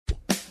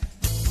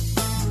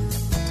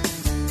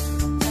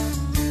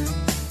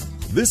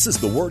This is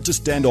the Word to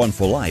Stand On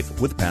for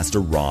Life with Pastor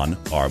Ron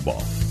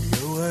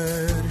Arbaugh. Your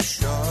word is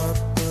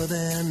sharper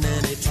than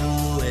any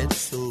two-edged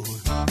sword,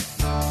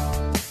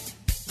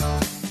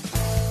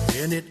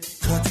 and it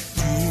cuts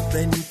deep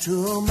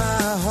into my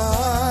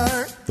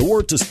heart. The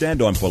Word to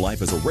Stand On for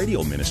Life is a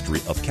radio ministry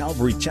of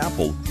Calvary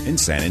Chapel in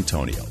San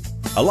Antonio.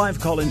 A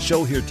live call-in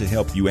show here to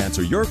help you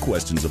answer your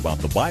questions about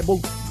the Bible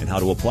and how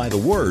to apply the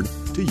Word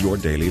to your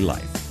daily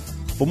life.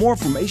 For more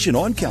information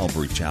on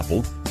Calvary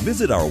Chapel,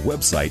 visit our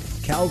website,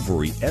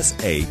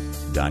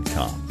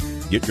 calvarysa.com.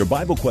 Get your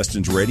Bible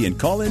questions ready and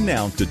call in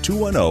now to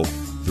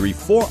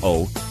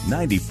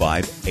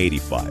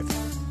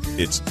 210-340-9585.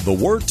 It's The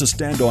Word to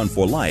Stand On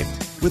for Life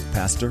with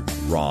Pastor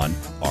Ron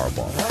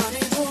Arbaugh.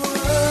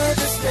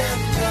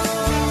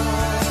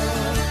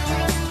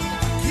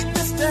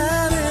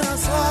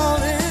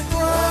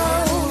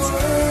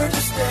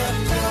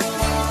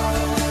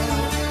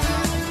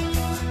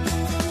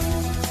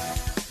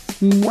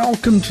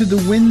 Welcome to the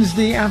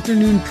Wednesday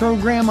afternoon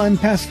program. I'm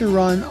Pastor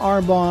Ron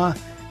Arbaugh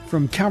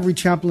from Calvary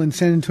Chapel in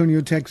San Antonio,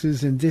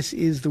 Texas, and this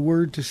is the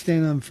Word to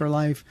Stand On for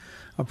Life,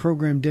 a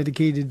program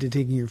dedicated to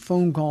taking your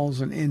phone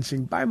calls and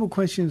answering Bible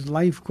questions,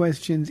 life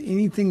questions,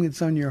 anything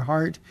that's on your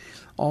heart.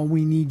 All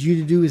we need you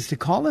to do is to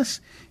call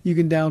us. You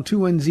can dial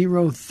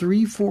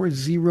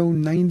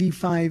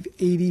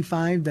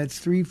 210-340-9585. That's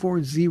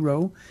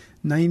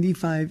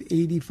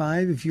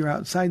 340-9585. If you're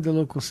outside the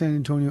local San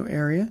Antonio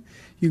area,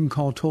 you can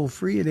call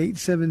toll-free at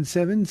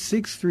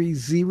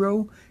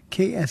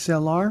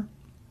 877-630-KSLR.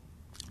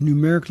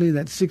 Numerically,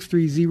 that's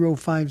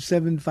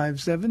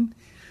 630-5757.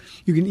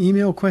 You can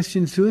email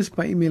questions to us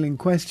by emailing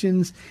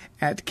questions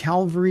at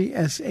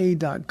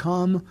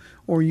calvarysa.com,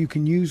 or you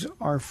can use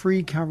our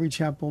free Calvary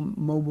Chapel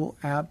mobile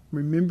app.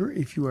 Remember,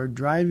 if you are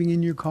driving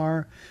in your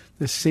car,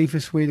 the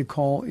safest way to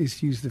call is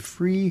to use the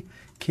free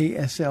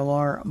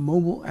KSLR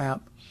mobile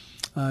app.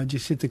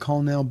 Just hit the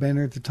Call Now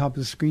banner at the top of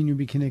the screen. You'll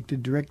be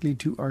connected directly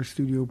to our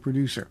studio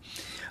producer.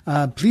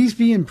 Please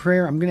be in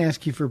prayer. I'm going to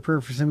ask you for a prayer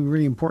for something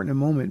really important in a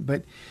moment.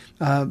 But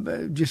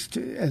just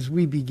as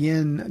we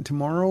begin,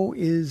 tomorrow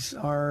is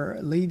our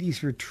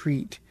ladies'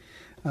 retreat.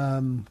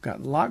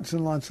 Got lots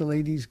and lots of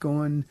ladies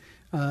going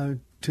to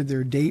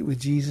their date with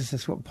Jesus.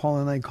 That's what Paul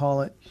and I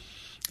call it.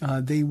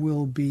 They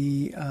will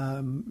be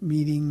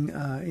meeting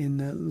in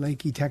the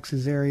Lakey,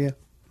 Texas area.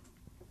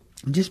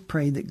 Just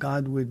pray that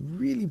God would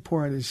really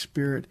pour out His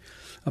Spirit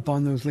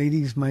upon those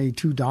ladies. My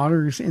two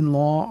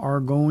daughters-in-law are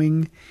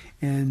going,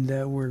 and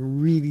we're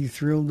really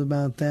thrilled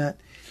about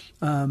that.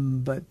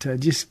 But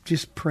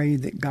just pray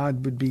that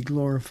God would be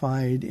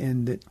glorified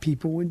and that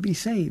people would be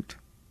saved.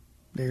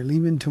 They're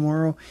leaving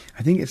tomorrow.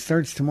 I think it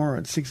starts tomorrow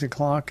at 6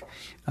 o'clock.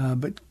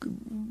 But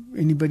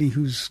anybody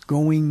who's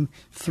going,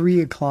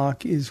 3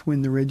 o'clock is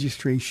when the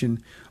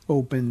registration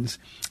opens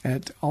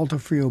at Alto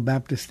Frio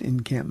Baptist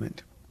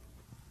Encampment.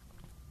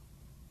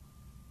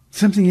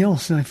 Something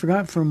else, and I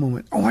forgot for a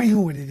moment. Oh, I know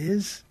what it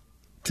is.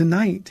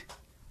 Tonight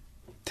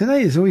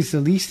is always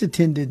the least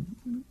attended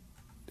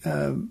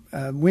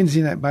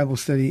Wednesday night Bible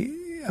study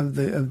of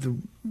the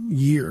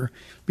year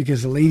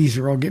because the ladies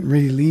are all getting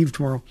ready to leave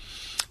tomorrow.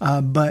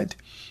 But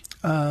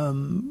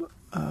tonight,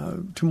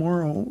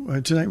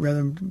 rather,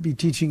 I'll be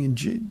teaching in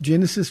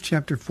Genesis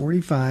chapter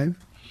 45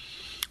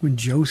 when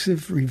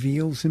Joseph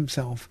reveals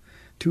himself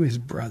to his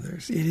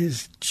brothers. It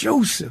is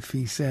Joseph,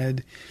 he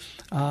said,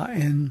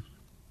 and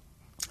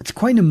it's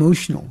quite an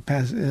emotional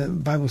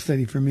Bible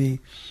study for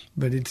me,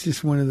 but it's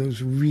just one of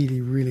those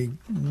really, really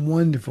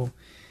wonderful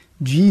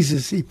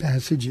Jesus-y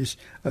passages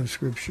of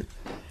Scripture.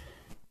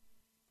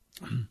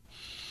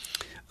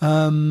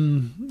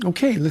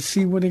 Okay, let's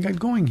see what I got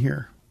going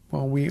here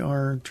while we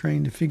are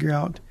trying to figure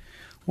out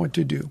what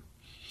to do.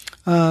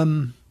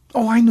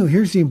 I know.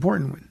 Here's the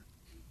important one.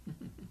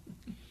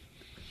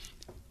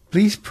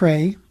 Please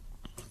pray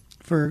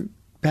for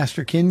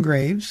Pastor Ken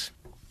Graves,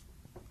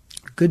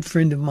 a good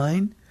friend of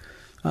mine.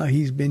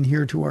 He's been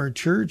here to our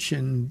church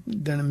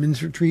and done a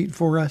men's retreat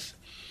for us.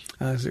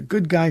 He's a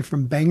good guy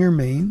from Bangor,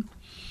 Maine.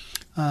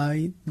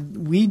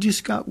 We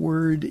just got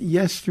word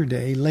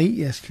late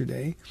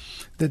yesterday,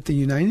 that the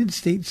United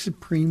States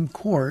Supreme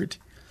Court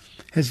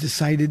has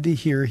decided to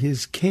hear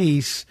his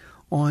case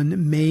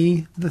on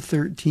May the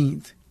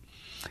 13th.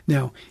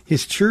 Now,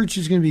 his church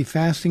is going to be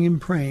fasting and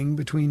praying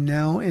between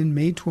now and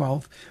May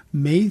 12th.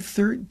 May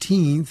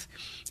 13th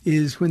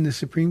is when the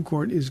Supreme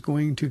Court is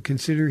going to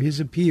consider his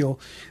appeal.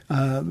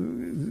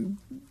 Pastor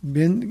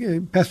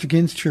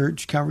Ken's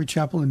church, Calvary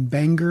Chapel in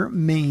Bangor,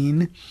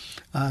 Maine,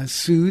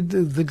 sued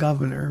the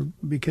governor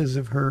because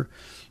of her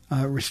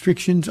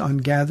restrictions on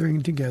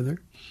gathering together,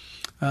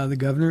 the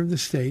governor of the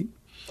state.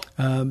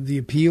 The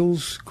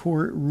appeals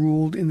court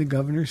ruled in the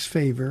governor's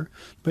favor,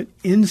 but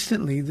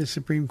instantly the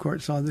Supreme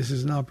Court saw this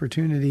as an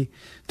opportunity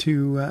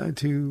to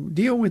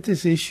deal with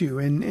this issue.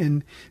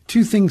 And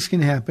two things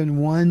can happen.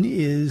 One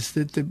is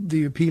that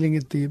the appealing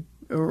at the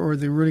or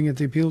the ruling at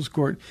the appeals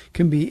court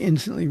can be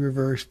instantly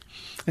reversed.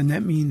 And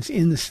that means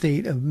in the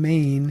state of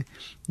Maine,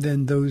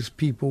 then those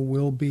people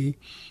will be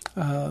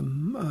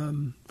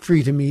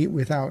free to meet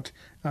without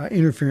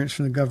interference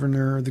from the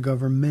governor or the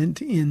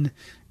government in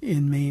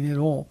Maine at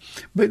all.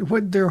 But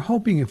what they're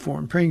hoping for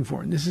and praying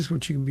for, and this is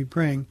what you can be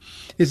praying,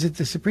 is that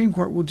the Supreme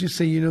Court will just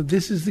say,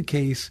 this is the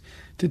case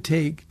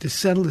to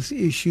settle this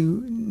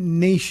issue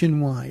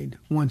nationwide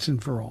once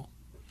and for all.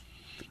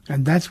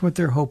 And that's what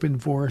they're hoping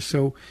for.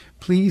 So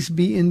please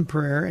be in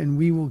prayer, and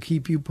we will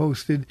keep you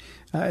posted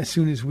as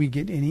soon as we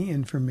get any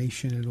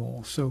information at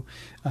all. So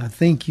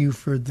thank you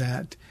for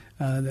that.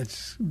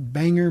 That's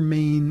Bangor,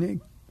 Maine,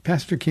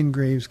 Pastor Ken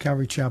Graves,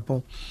 Calvary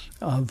Chapel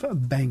of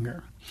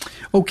Bangor.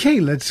 Okay,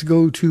 let's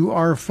go to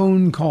our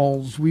phone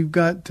calls. We've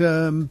got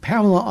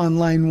Pamela on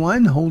line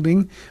 1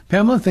 holding.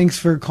 Pamela, thanks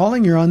for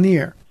calling. You're on the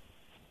air.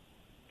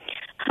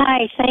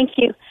 Hi, thank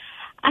you.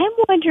 I'm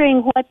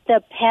wondering what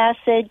the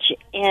passage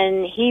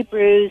in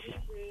Hebrews,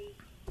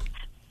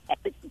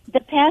 the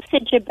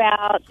passage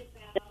about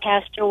the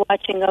pastor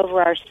watching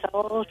over our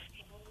souls,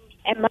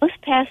 and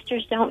most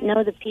pastors don't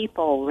know the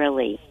people,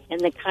 really, in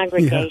the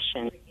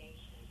congregation.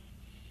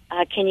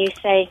 Yeah. Can you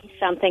say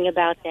something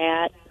about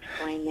that?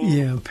 Explain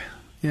that.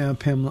 Yeah,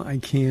 Pamela, I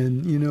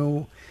can.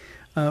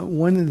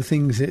 One of the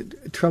things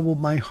that troubled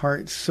my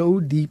heart so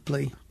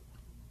deeply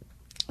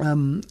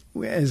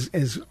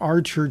as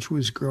our church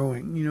was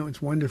growing,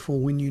 it's wonderful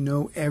when you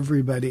know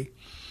everybody.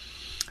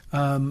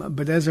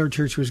 But as our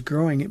church was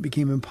growing, it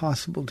became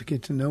impossible to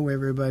get to know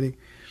everybody.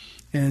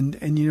 And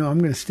I'm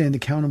going to stand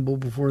accountable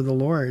before the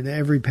Lord.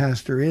 Every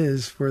pastor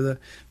is for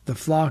the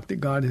flock that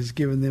God has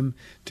given them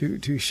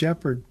to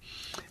shepherd.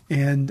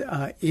 And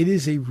it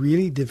is a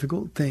really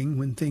difficult thing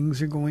when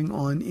things are going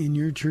on in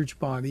your church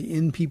body,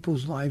 in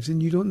people's lives,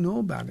 and you don't know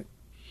about it.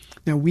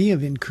 Now, we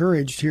have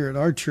encouraged here at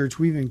our church,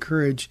 we've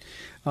encouraged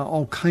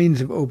all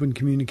kinds of open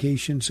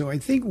communication. So I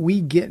think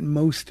we get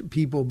most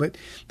people, but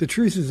the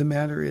truth of the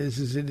matter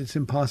is that it's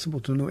impossible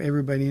to know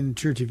everybody in the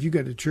church. If you've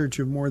got a church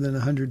of more than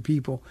 100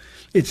 people,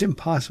 it's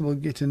impossible to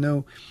get to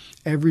know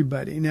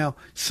everybody. Now,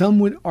 some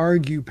would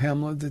argue,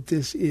 Pamela, that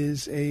this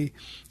is a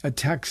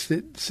text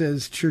that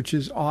says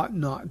churches ought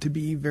not to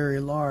be very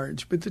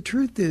large. But the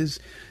truth is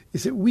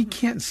that we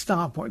can't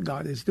stop what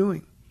God is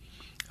doing.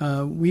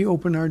 We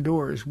open our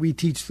doors. We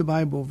teach the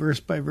Bible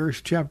verse by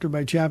verse, chapter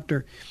by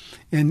chapter,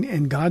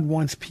 and God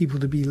wants people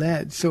to be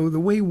led. So the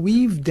way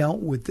we've dealt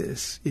with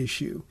this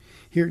issue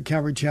here at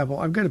Calvary Chapel,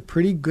 I've got a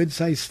pretty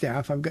good-sized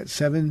staff. I've got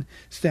 7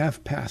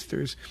 staff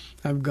pastors.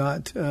 I've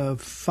got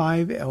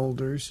 5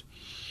 elders,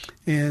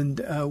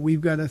 and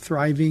we've got a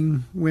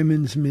thriving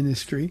women's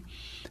ministry.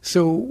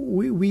 So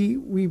we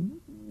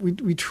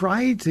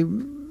try to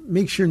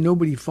make sure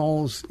nobody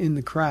falls in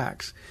the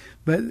cracks,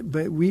 but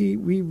we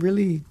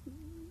really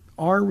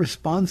are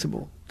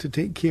responsible to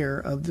take care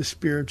of the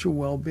spiritual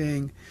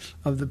well-being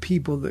of the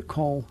people that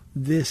call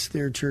this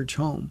their church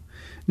home.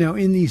 Now,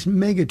 in these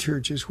mega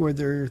churches where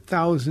there are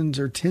thousands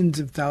or tens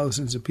of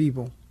thousands of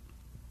people,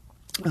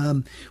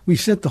 we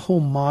set the whole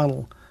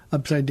model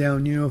upside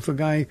down. If a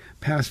guy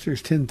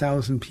pastors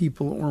 10,000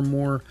 people or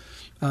more,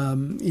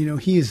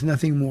 he is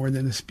nothing more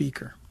than a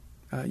speaker.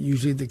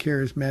 Usually the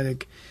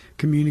charismatic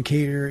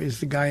communicator is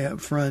the guy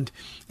up front,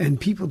 and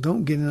people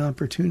don't get an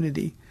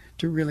opportunity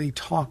to really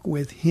talk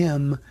with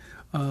him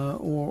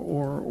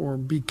or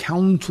be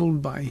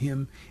counseled by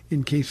him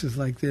in cases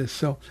like this.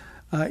 So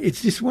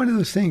it's just one of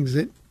those things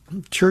that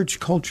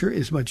church culture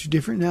is much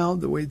different now.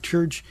 The way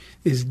church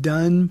is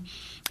done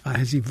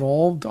has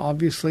evolved,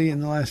 obviously,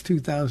 in the last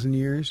 2,000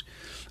 years.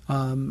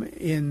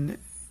 In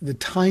the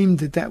time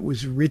that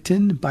was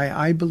written by,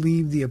 I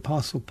believe, the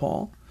Apostle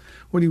Paul,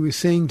 what he was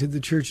saying to the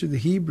church of the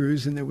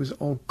Hebrews, and there was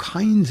all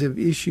kinds of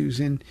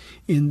issues in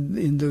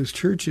those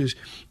churches.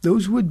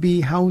 Those would be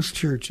house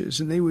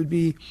churches, and they would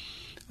be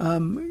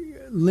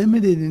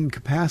limited in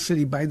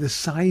capacity by the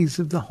size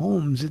of the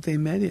homes that they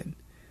met in.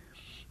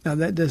 Now,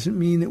 that doesn't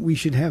mean that we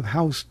should have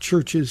house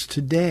churches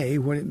today.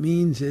 What it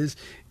means is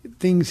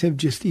things have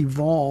just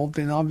evolved,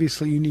 and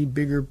obviously you need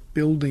bigger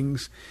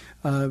buildings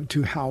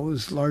to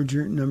house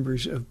larger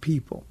numbers of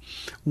people.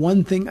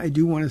 One thing I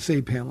do want to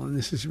say, Pamela, and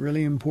this is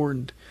really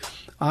important,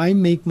 I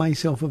make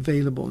myself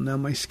available. Now,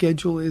 my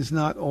schedule is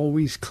not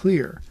always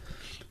clear,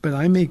 but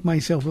I make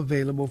myself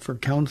available for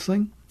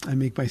counseling. I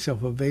make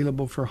myself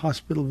available for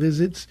hospital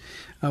visits.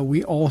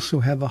 We also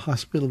have a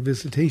hospital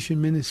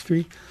visitation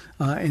ministry,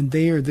 and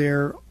they are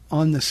there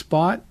on the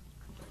spot.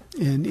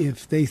 And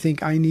if they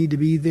think I need to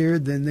be there,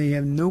 then they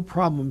have no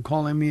problem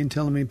calling me and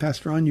telling me,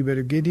 Pastor Ron, you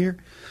better get here.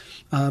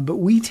 But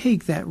we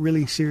take that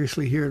really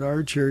seriously here at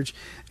our church,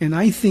 and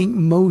I think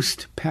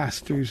most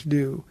pastors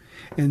do.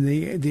 And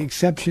the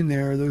exception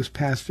there are those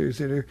pastors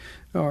that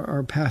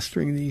are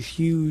pastoring these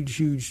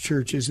huge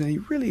churches, and they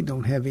really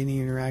don't have any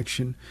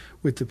interaction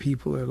with the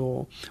people at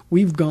all.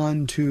 We've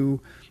gone to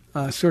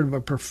sort of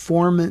a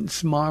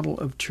performance model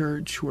of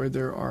church where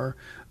there are,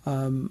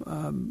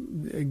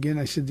 again,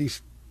 I said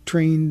these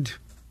trained,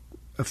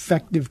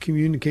 effective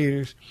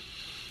communicators,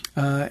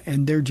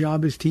 and their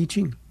job is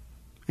teaching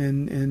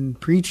and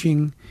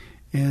preaching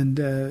and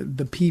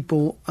the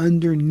people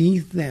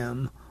underneath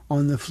them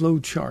on the flow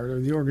chart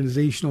or the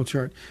organizational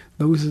chart,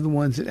 those are the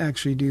ones that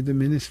actually do the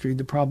ministry.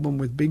 The problem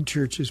with big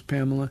churches,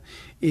 Pamela,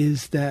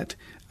 is that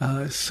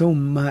so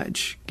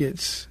much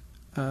gets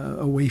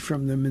away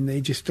from them, and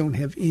they just don't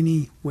have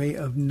any way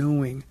of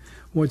knowing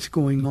what's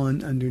going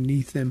on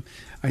underneath them.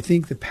 I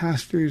think the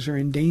pastors are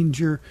in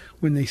danger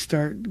when they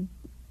start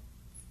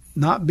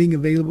not being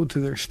available to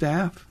their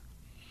staff.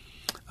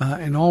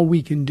 And all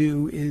we can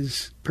do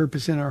is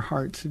purpose in our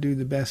hearts to do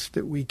the best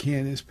that we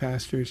can as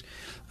pastors.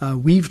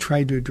 We've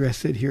tried to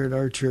address it here at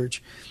our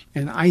church,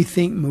 and I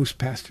think most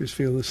pastors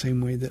feel the same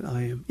way that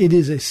I am. It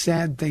is a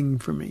sad thing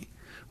for me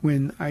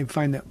when I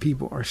find that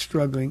people are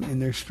struggling,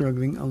 and they're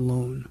struggling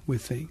alone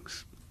with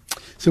things.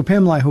 So,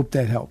 Pamela, I hope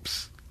that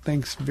helps.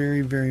 Thanks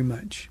very, very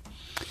much.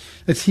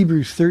 That's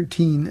Hebrews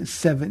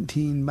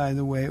 13:17, by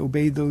the way.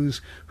 Obey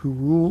those who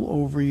rule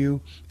over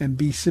you and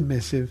be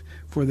submissive,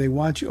 for they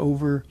watch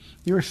over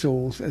your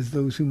souls as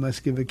those who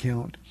must give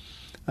account.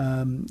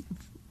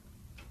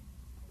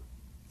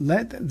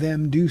 Let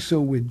them do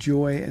so with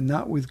joy and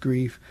not with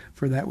grief,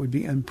 for that would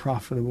be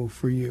unprofitable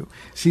for you.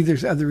 See,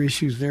 there's other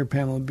issues there,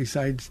 Pamela,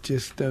 besides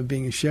just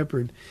being a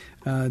shepherd.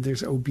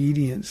 There's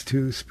obedience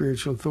to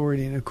spiritual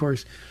authority. And, of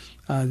course,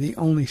 the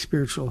only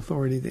spiritual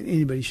authority that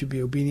anybody should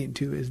be obedient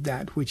to is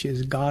that which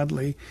is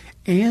godly,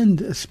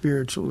 and a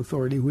spiritual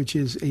authority which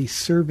is a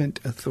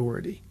servant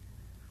authority.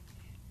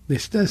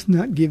 This does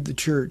not give the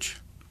church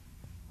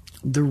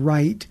the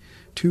right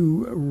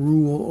to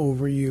rule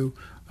over you,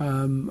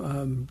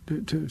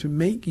 to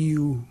make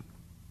you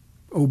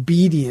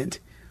obedient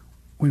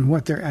when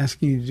what they're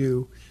asking you to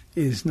do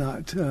is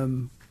not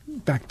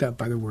backed up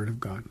by the Word of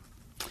God.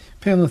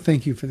 Pamela,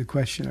 thank you for the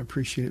question. I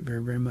appreciate it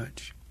very, very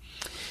much.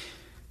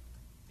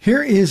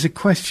 Here is a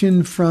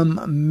question from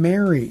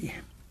Mary.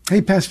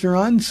 Hey, Pastor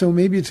Ron, so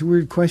maybe it's a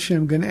weird question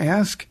I'm going to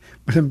ask,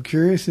 but I'm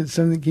curious. It's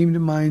something that came to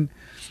mind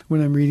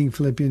when I'm reading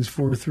Philippians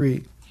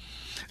 4:3.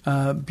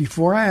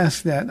 Before I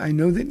ask that, I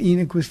know that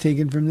Enoch was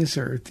taken from this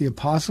earth. The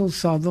apostles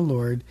saw the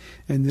Lord,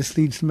 and this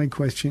leads to my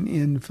question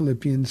in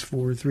Philippians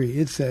 4:3.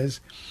 It says,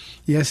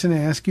 yes, and I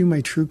ask you,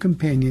 my true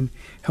companion,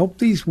 help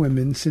these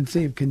women, since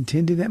they have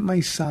contended at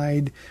my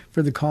side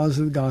for the cause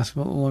of the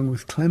gospel, along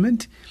with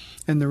Clement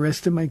and the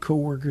rest of my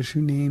co-workers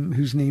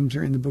whose names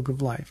are in the book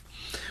of life.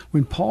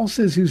 When Paul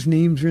says whose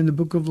names are in the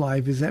book of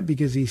life, is that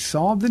because he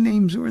saw the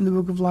names that were in the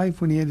book of life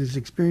when he had his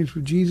experience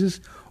with Jesus,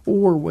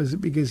 or was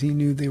it because he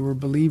knew they were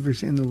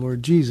believers in the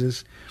Lord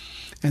Jesus?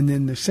 And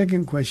then the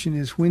second question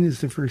is, when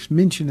is the first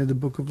mention of the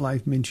book of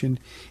life mentioned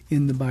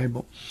in the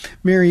Bible?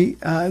 Mary,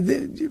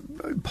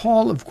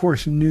 Paul, of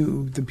course,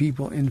 knew the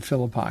people in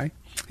Philippi.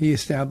 He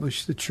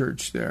established the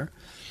church there.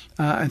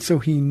 And so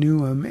he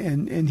knew them,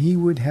 and he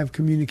would have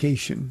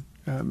communication,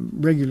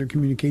 regular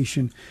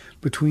communication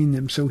between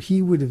them. So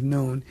he would have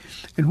known.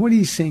 And what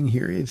he's saying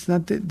here, it's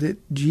not that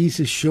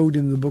Jesus showed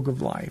him the book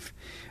of life.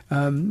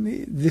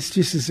 This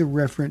just is a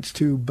reference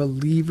to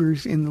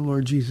believers in the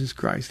Lord Jesus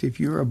Christ. If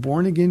you're a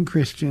born-again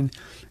Christian,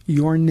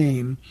 your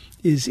name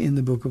is in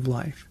the book of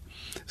life.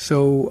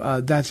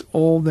 So that's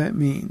all that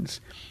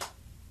means.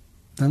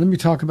 Now let me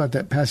talk about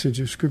that passage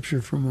of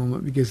Scripture for a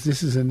moment, because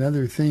this is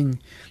another thing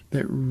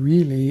that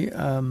really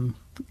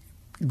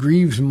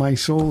grieves my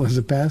soul as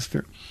a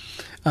pastor.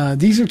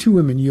 These are two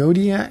women,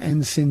 Euodia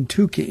and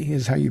Syntyche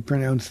is how you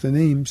pronounce the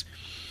names.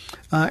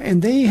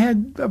 And they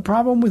had a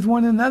problem with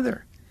one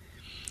another.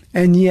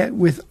 And yet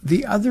with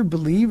the other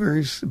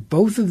believers,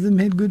 both of them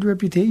had good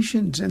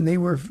reputations, and they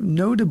were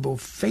notable,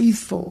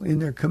 faithful in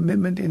their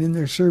commitment and in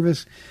their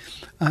service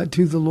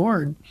to the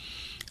Lord.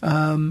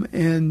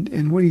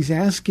 And what he's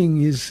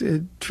asking is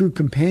a true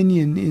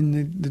companion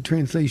in the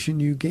translation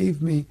you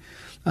gave me.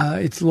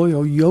 It's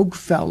loyal yoke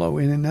fellow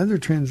in another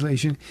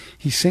translation.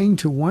 He's saying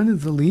to one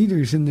of the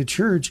leaders in the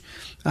church,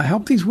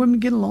 help these women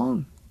get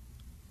along.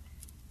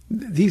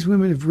 These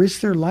women have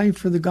risked their life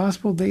for the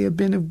gospel. They have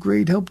been of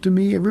great help to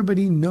me.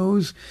 Everybody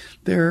knows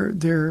they're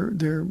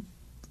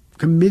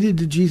committed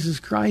to Jesus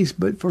Christ,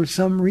 but for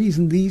some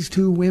reason these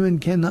two women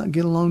cannot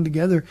get along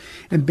together.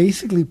 And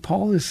basically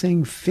Paul is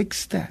saying,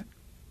 fix that.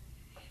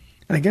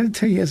 And I got to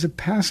tell you, as a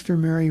pastor,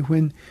 Mary,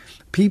 when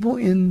people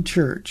in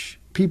church,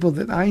 people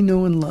that I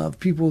know and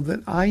love, people that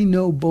I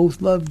know both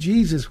love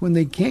Jesus, when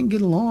they can't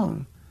get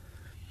along,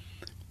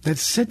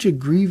 that's such a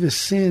grievous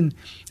sin,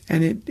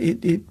 and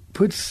it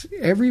puts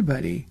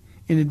everybody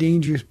in a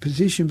dangerous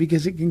position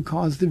because it can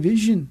cause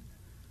division.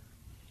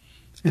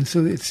 And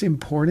so it's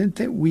important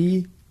that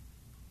we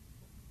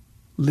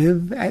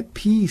live at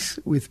peace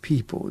with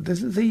people. It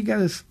doesn't say you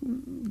got to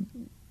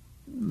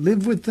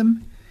live with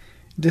them.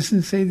 It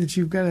doesn't say that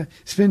you've got to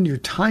spend your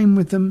time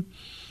with them,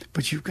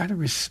 but you've got to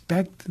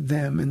respect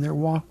them and their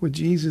walk with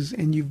Jesus,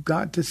 and you've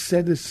got to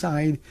set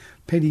aside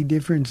petty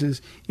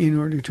differences in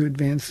order to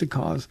advance the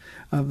cause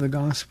of the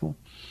gospel.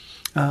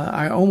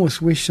 I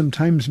almost wish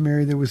sometimes,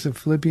 Mary, there was a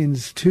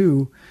Philippians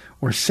 2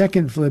 or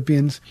 2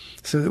 Philippians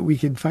so that we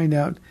could find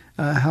out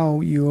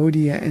how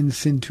Euodia and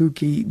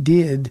Syntyche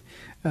did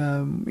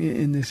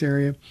in this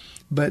area.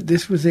 But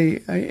this was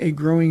a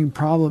growing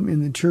problem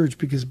in the church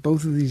because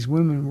both of these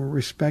women were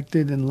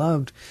respected and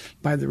loved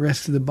by the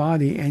rest of the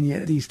body, and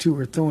yet these two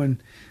were throwing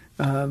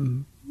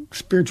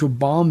spiritual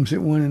bombs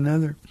at one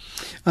another.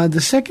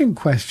 The second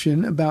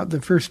question about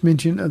the first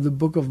mention of the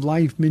book of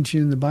life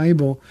mentioned in the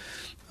Bible,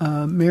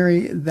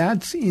 Mary,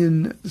 that's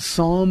in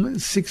Psalm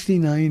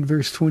 69,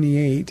 verse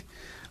 28,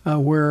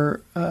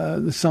 where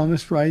the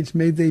psalmist writes,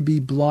 "May they be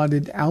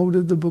blotted out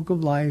of the book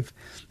of life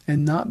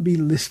and not be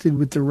listed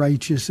with the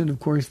righteous." And of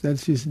course,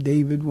 that's just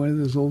David, one of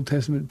those Old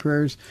Testament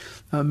prayers,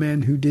 a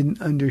man who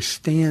didn't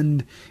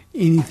understand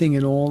anything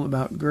at all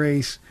about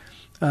grace.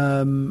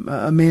 A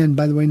man,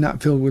 by the way,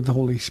 not filled with the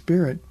Holy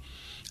Spirit.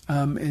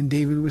 And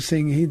David was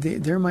saying, hey,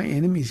 they're my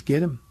enemies,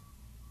 get them.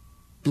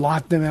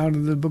 Blot them out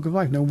of the book of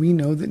life. Now, we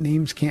know that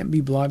names can't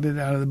be blotted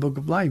out of the book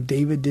of life.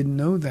 David didn't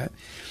know that.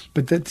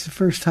 But that's the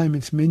first time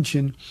it's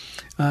mentioned.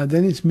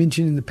 Then it's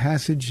mentioned in the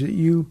passage that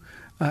you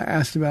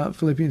asked about,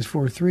 Philippians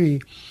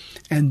 4:3.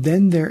 And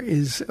then there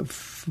is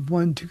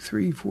 1, 2,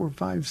 3, 4,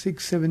 5,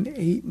 6, 7,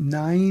 8,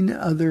 9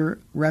 other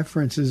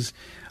references.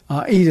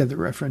 8 other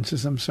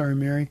references, I'm sorry,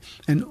 Mary.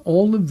 And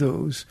all of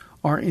those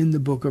are in the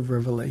book of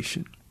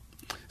Revelation.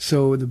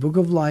 So the book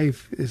of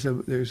life,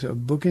 there's a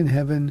book in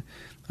heaven.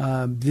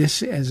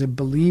 This, as a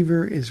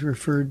believer, is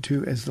referred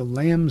to as the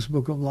Lamb's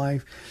book of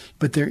life.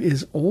 But there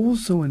is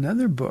also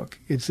another book.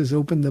 It says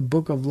open the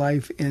book of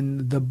life,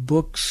 and the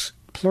books,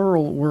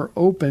 plural, were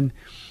open.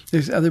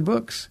 There's other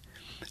books.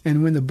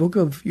 And when the book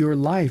of your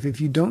life, if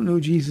you don't know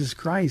Jesus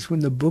Christ, when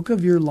the book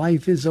of your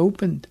life is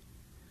opened,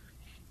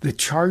 the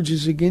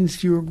charges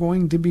against you are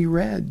going to be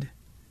read.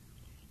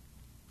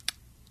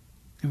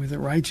 And with a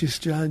righteous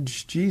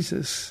judge,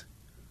 Jesus,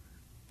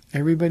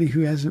 everybody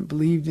who hasn't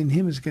believed in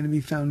him is going to be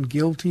found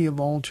guilty of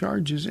all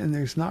charges, and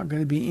there's not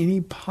going to be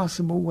any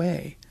possible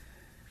way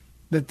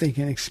that they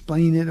can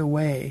explain it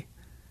away.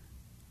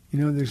 You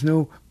know, there's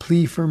no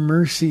plea for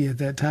mercy at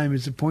that time.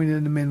 It's appointed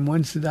unto men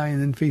once to die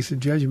and then face a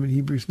judgment.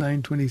 Hebrews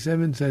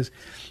 9:27 says,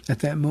 at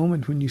that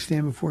moment when you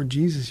stand before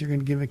Jesus, you're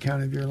going to give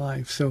account of your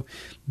life. So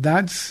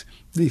that's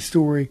the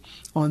story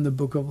on the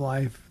book of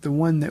life. The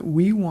one that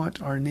we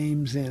want our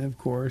names in, of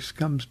course,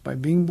 comes by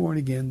being born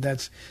again.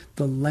 That's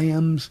the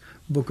Lamb's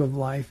book of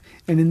life.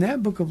 And in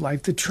that book of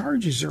life, the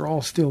charges are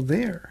all still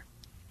there.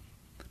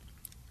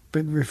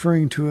 But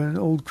referring to an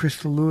old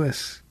Crystal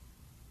Lewis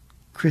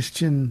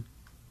Christian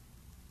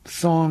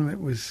song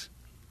that was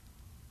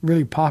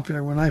really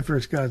popular when I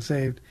first got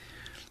saved,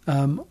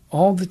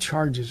 all the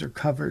charges are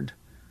covered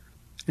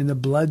in the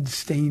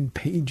blood-stained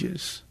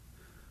pages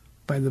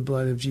by the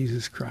blood of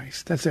Jesus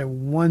Christ. That's a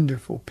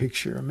wonderful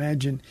picture.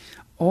 Imagine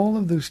all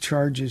of those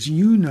charges.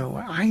 You know,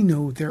 I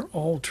know they're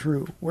all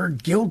true. We're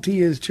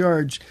guilty as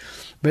charged.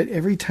 But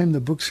every time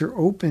the books are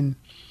open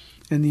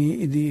and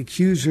the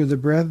accuser, the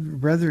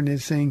brethren,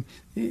 is saying,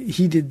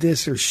 he did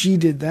this or she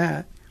did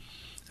that,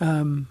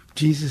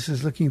 Jesus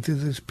is looking through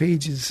those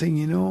pages saying,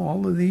 you know,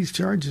 all of these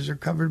charges are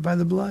covered by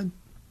the blood.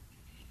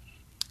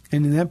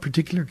 And in that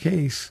particular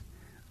case,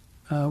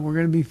 we're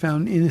going to be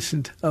found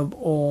innocent of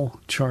all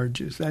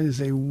charges. That is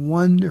a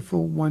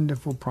wonderful,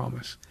 wonderful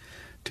promise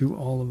to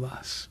all of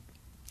us.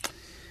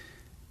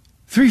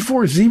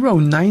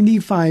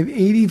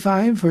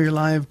 340-9585 for your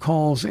live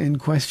calls and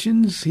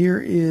questions.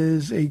 Here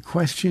is a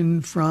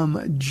question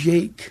from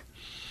Jake.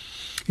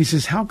 He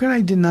says, how can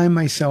I deny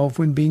myself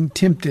when being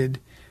tempted,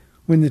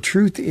 when the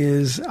truth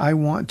is I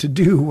want to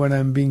do what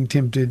I'm being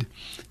tempted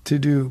to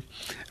do?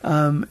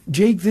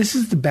 Jake, this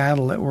is the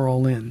battle that we're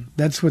all in.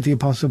 That's what the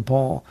Apostle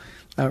Paul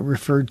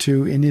referred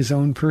to in his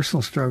own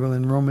personal struggle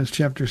in Romans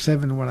chapter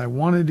 7. What I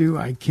want to do,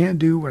 I can't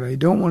do. What I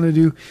don't want to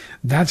do,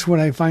 that's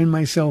what I find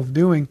myself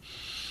doing.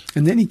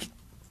 And then he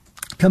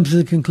comes to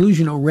the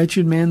conclusion, oh,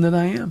 wretched man that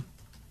I am.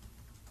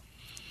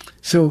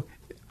 So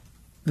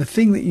the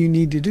thing that you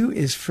need to do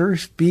is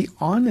first be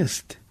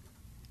honest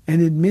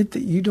and admit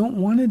that you don't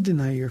want to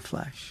deny your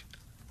flesh.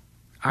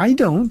 I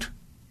don't.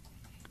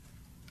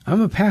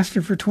 I'm a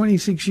pastor for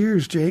 26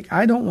 years, Jake.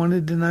 I don't want to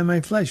deny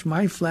my flesh.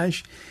 My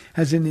flesh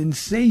has an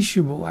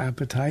insatiable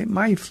appetite.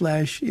 My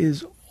flesh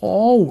is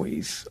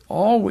always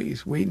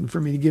waiting for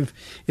me to give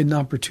it an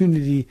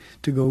opportunity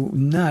to go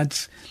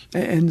nuts.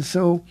 And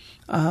so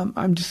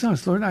I'm just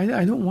honest, Lord,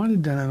 I don't want to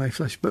deny my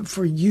flesh. But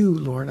for you,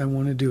 Lord, I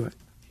want to do it.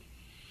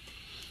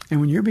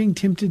 And when you're being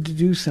tempted to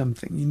do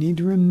something, you need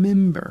to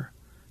remember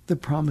the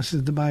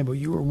promises of the Bible.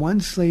 You were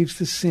once slaves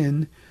to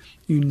sin.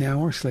 You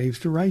now are slaves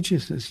to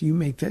righteousness. You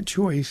make that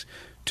choice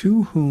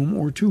to whom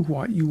or to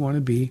what you want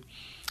to be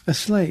a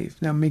slave.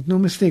 Now, make no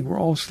mistake, we're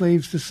all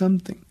slaves to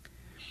something.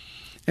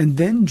 And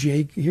then,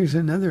 Jake, here's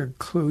another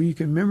clue you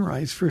can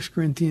memorize, 1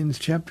 Corinthians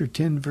chapter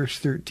 10, verse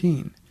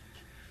 13.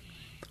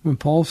 When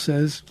Paul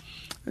says,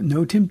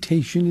 no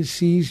temptation has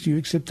seized you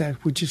except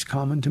that which is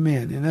common to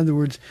man. In other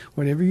words,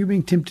 whatever you're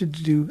being tempted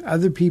to do,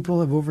 other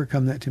people have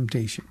overcome that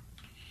temptation.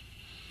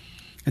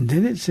 And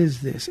then it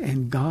says this,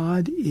 and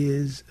God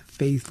is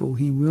faithful.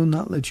 He will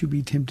not let you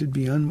be tempted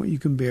beyond what you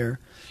can bear.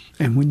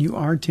 And when you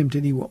are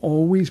tempted, he will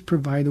always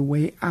provide a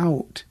way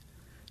out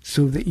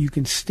so that you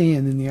can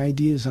stand, and the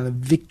idea is on a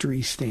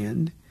victory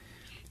stand.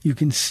 You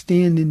can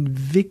stand in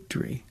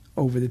victory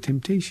over the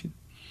temptation.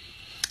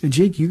 And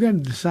Jake, you got to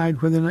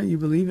decide whether or not you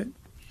believe it.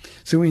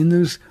 So in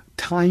those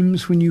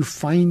times when you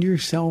find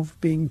yourself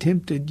being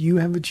tempted, you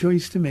have a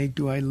choice to make.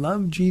 Do I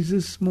love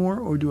Jesus more,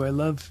 or do I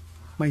love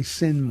my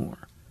sin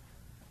more?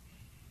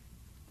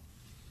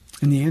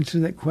 And the answer to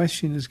that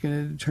question is going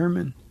to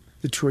determine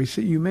the choice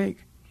that you make.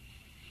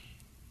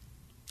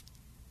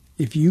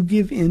 If you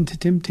give in to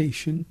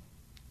temptation,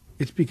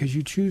 it's because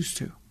you choose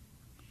to.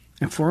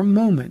 And for a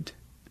moment,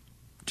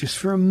 just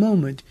for a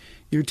moment,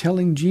 you're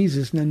telling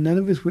Jesus, now none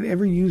of us would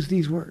ever use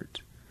these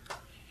words,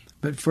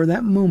 but for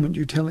that moment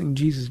you're telling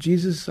Jesus,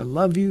 Jesus, I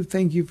love you,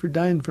 thank you for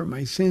dying for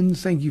my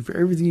sins, thank you for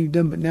everything you've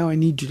done, but now I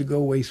need you to go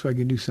away so I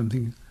can do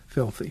something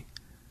filthy.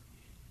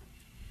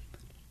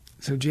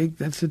 So Jake,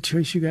 that's the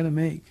choice you got to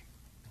make.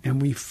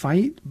 And we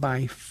fight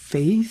by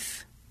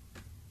faith.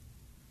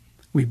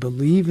 We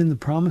believe in the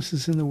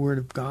promises in the Word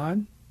of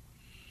God.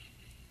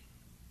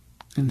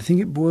 And I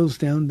think it boils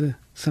down to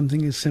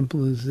something as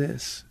simple as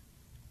this.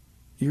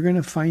 You're going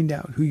to find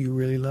out who you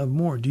really love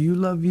more. Do you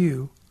love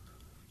you,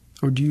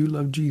 or do you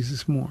love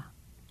Jesus more?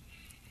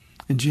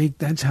 And Jake,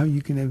 that's how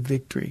you can have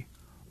victory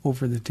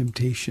over the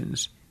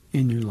temptations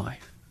in your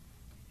life.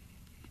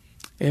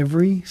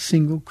 Every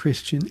single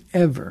Christian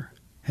ever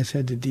has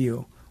had to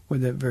deal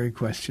with that very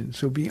question.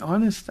 So be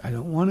honest. I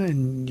don't want to,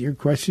 and your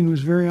question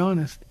was very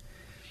honest.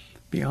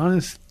 Be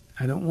honest.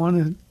 I don't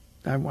want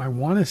to, I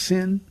want to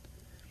sin.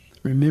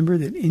 Remember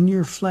that in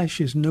your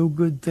flesh is no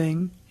good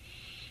thing.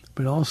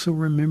 But also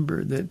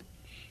remember that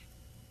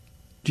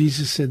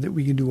Jesus said that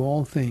we can do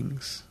all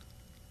things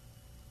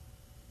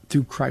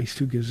through Christ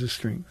who gives us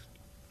strength.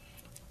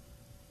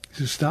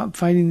 So stop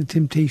fighting the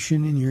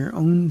temptation in your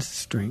own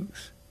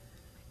strength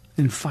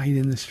and fight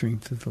in the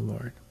strength of the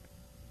Lord.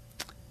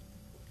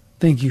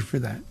 Thank you for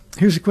that.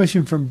 Here's a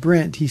question from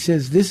Brent. He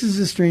says, this is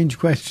a strange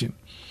question.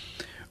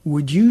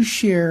 Would you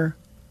share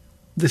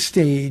the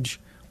stage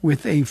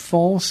with a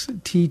false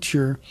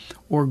teacher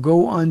or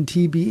go on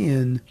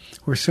TBN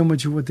where so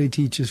much of what they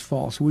teach is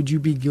false? Would you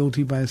be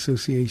guilty by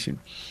association?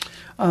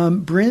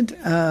 Brent,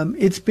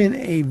 it's been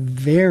a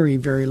very,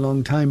 very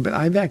long time, but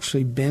I've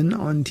actually been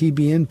on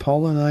TBN.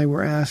 Paula and I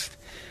were asked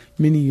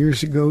many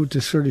years ago to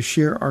sort of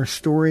share our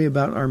story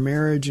about our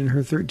marriage and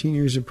her 13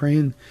 years of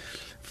praying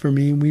for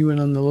me, and we went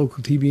on the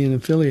local TBN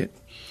affiliate.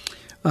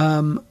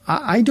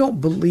 I don't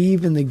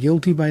believe in the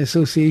guilty by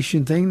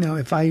association thing. Now,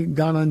 if I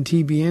got on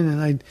TBN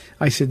and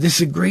I said, this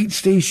is a great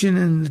station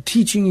and the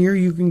teaching here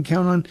you can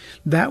count on,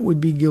 that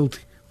would be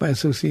guilty by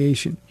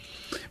association.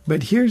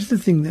 But here's the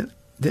thing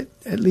that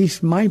at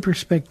least my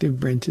perspective,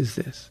 Brent, is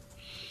this.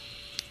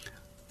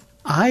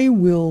 I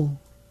need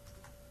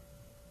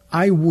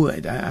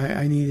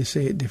to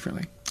say it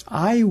differently.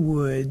 I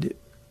would,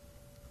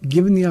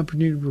 given the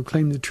opportunity to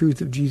proclaim the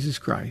truth of Jesus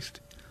Christ,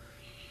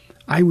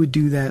 I would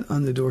do that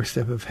on the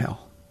doorstep of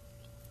hell.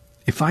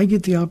 If I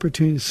get the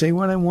opportunity to say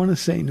what I want to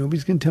say,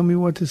 nobody's going to tell me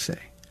what to say.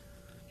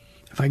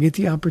 If I get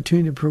the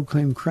opportunity to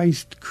proclaim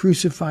Christ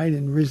crucified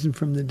and risen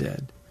from the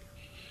dead,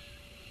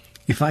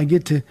 if I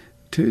get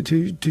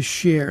to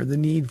share the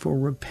need for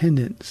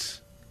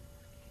repentance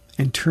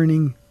and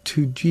turning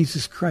to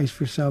Jesus Christ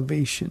for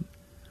salvation,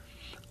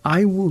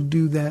 I will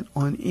do that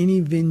on any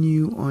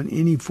venue, on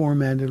any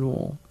format at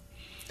all.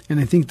 And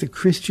I think the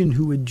Christian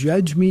who would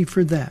judge me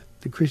for that,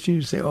 the Christian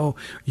who say, "Oh,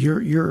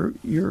 you're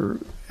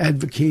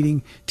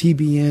advocating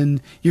TBN,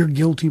 you're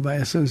guilty by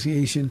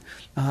association,"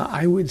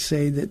 I would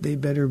say that they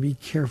better be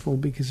careful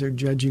because they're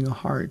judging a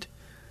heart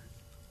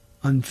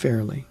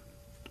unfairly.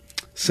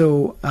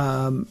 So,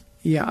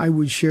 I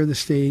would share the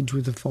stage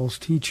with a false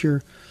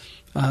teacher.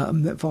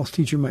 That false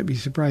teacher might be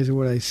surprised at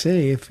what I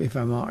say if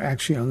I'm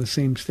actually on the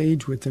same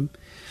stage with them.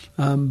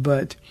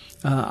 But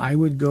I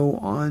would go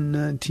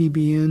on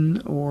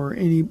TBN or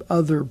any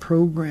other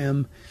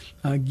program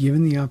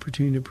given the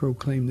opportunity to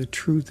proclaim the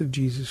truth of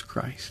Jesus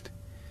Christ.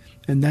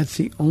 And that's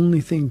the only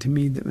thing to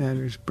me that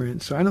matters,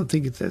 Brent. So I don't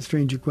think it's that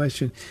strange a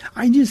question.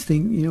 I just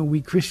think,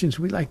 we Christians,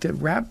 we like to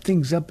wrap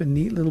things up in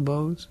neat little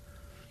bows.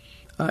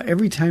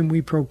 Every time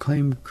we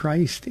proclaim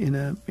Christ in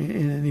an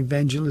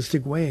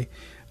evangelistic way,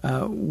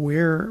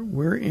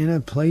 we're in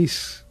a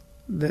place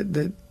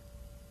that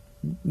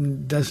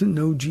doesn't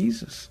know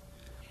Jesus.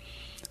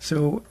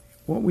 So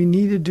what we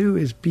need to do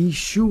is be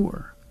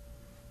sure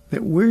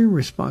that we're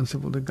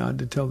responsible to God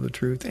to tell the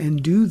truth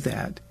and do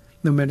that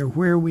no matter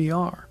where we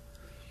are.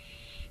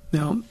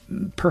 Now,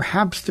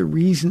 perhaps the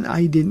reason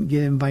I didn't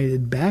get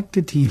invited back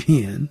to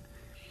TBN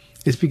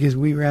is because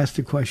we were asked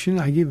a question.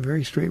 I gave a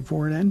very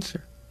straightforward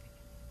answer.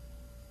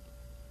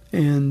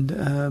 And,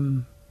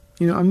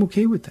 I'm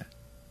okay with that.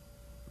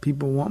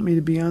 People want me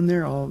to be on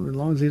there. As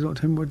long as they don't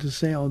tell me what to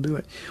say, I'll do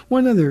it.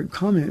 One other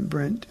comment,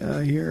 Brent,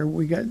 here.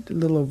 We got a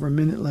little over a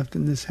minute left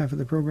in this half of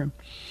the program.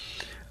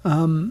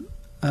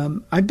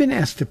 I've been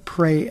asked to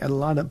pray at a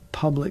lot of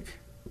public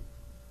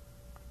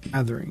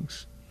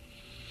gatherings.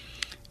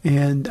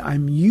 And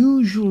I'm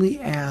usually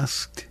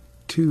asked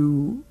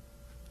to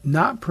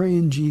not pray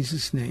in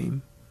Jesus'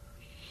 name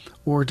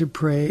or to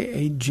pray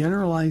a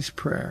generalized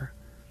prayer.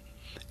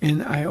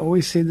 And I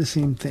always say the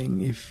same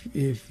thing.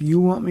 If you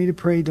want me to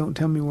pray, don't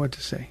tell me what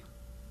to say.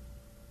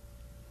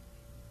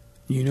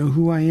 You know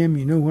who I am,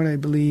 you know what I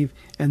believe,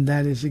 and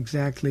that is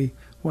exactly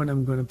what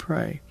I'm going to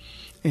pray.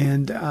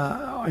 And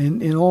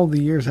in all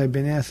the years I've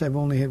been asked, I've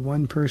only had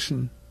one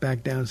person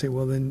back down and say,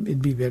 well, then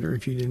it'd be better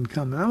if you didn't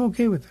come. And I'm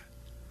okay with that.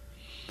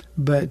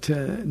 But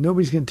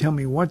nobody's going to tell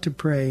me what to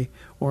pray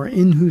or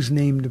in whose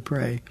name to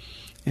pray.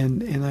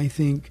 And I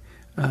think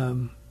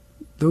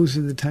those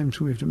are the times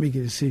we have to make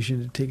a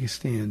decision to take a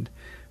stand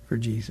for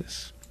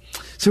Jesus.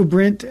 So,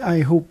 Brent,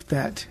 I hope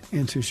that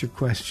answers your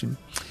question.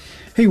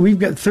 Hey, we've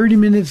got 30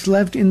 minutes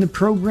left in the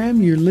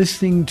program. You're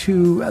listening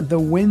to the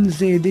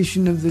Wednesday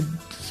edition of the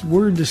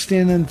Word to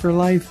Stand On for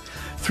Life.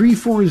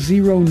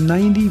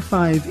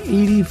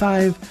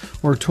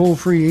 340-9585 or toll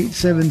free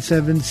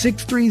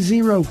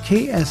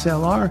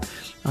 877-630-KSLR.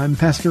 I'm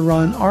Pastor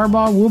Ron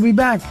Arbaugh. We'll be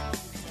back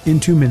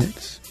in 2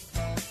 minutes.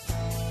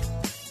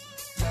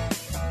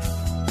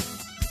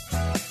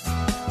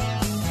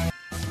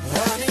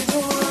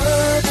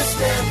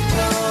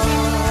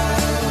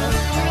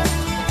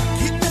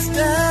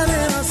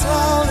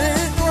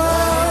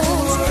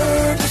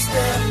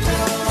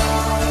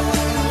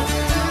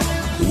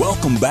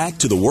 Welcome back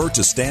to the Word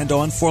to Stand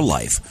On for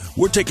Life.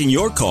 We're taking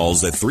your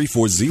calls at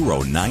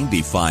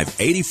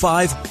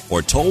 340-9585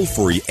 or toll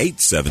free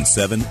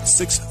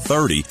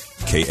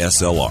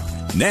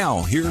 877-630-KSLR.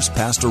 Now, here's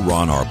Pastor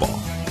Ron Arbaugh.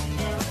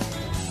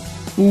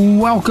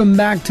 Welcome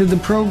back to the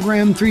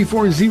program,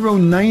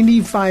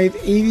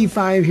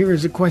 340-9585. Here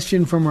is a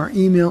question from our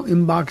email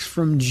inbox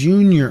from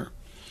Junior.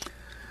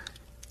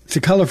 It's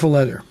a colorful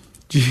letter.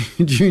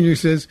 Junior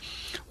says,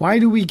 why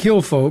do we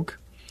kill folk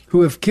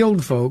who have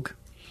killed folk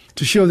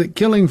to show that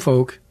killing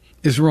folk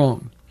is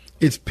wrong?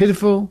 It's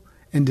pitiful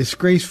and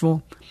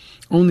disgraceful.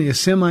 Only a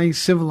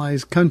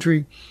semi-civilized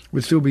country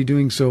would still be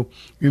doing so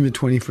in the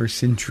 21st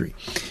century.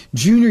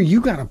 Junior,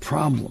 you got a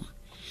problem.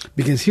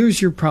 Because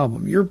here's your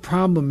problem. Your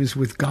problem is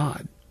with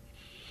God.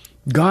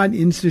 God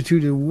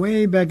instituted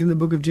way back in the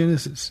book of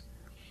Genesis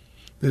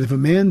that if a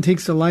man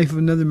takes the life of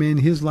another man,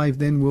 his life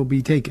then will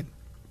be taken.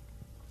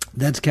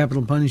 That's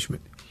capital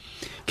punishment.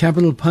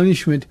 Capital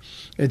punishment,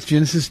 it's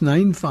Genesis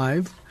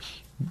 9:5.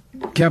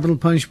 Capital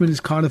punishment is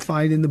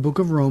codified in the book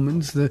of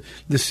Romans. The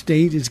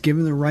state is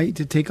given the right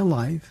to take a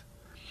life.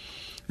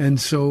 And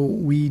so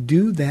we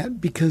do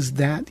that because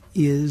that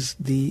is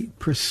the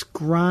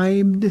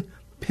prescribed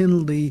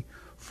penalty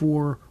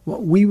for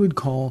what we would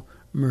call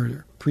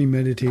murder,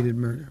 premeditated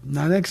murder.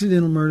 Not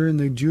accidental murder. In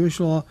the Jewish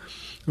law,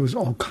 there was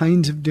all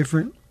kinds of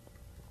different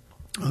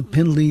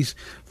penalties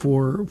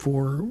for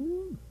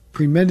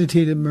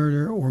premeditated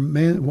murder or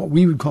what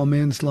we would call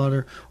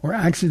manslaughter or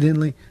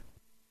accidentally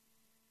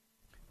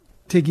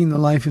taking the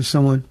life of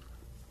someone.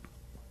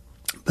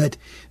 But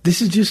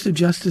this is just the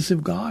justice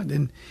of God.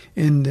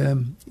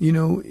 And you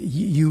know,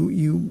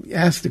 you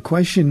ask the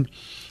question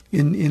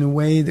in a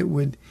way that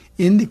would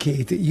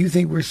indicate that you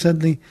think we're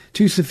suddenly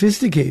too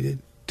sophisticated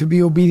to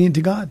be obedient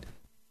to God.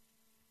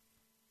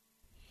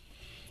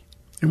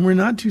 And we're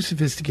not too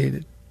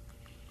sophisticated.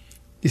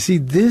 You see,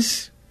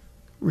 this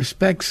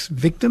respects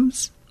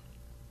victims.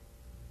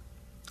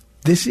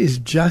 This is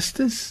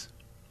justice.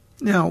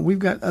 Now, we've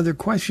got other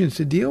questions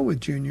to deal with,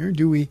 Junior.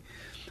 Do we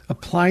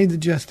apply the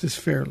justice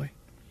fairly?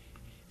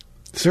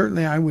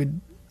 Certainly, I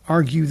would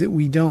argue that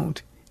we don't,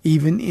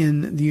 even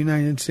in the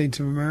United States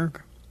of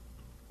America.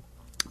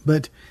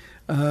 But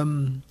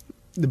the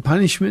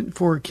punishment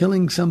for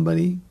killing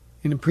somebody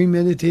in a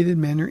premeditated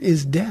manner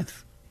is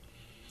death.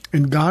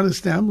 And God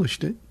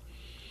established it.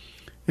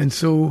 And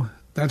so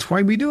that's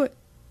why we do it.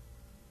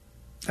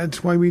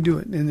 That's why we do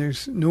it. And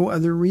there's no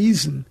other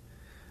reason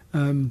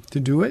to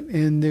do it.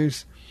 And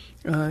there's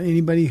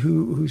anybody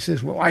who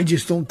says, well, I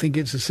just don't think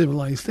it's a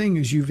civilized thing,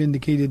 as you've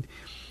indicated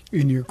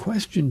in your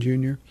question,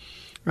 Junior.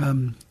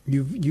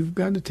 You've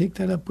got to take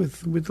that up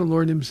with the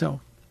Lord himself.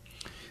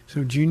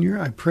 So, Junior,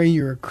 I pray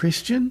you're a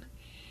Christian.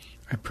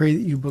 I pray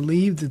that you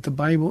believe that the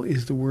Bible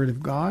is the Word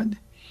of God.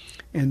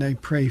 And I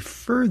pray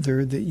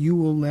further that you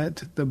will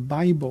let the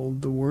Bible,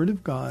 the Word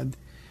of God,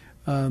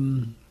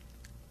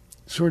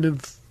 sort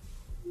of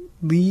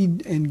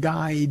lead and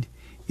guide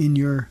in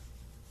your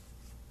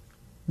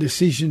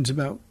decisions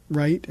about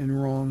right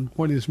and wrong,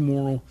 what is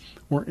moral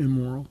or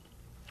immoral.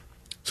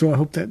 So I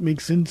hope that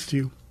makes sense to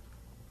you.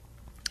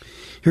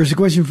 Here's a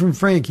question from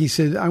Frank. He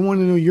said, I want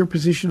to know your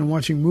position on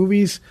watching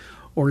movies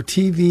or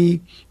TV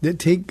that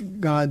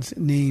take God's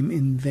name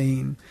in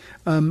vain.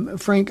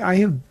 Frank, I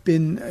have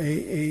been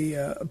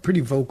a pretty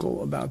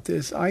vocal about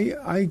this.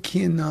 I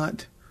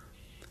cannot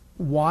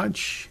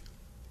watch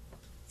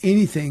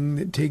anything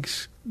that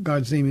takes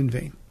God's name in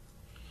vain.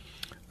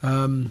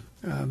 I'm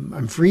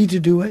free to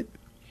do it.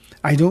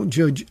 I don't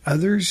judge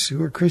others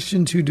who are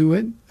Christians who do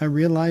it. I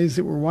realize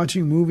that we're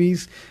watching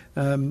movies.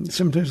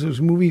 Sometimes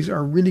those movies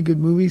are really good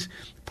movies.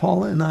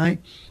 Paula and I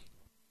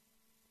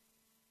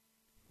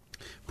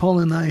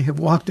have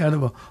walked out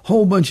of a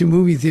whole bunch of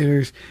movie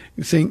theaters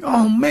saying,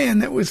 oh man,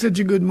 that was such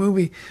a good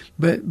movie.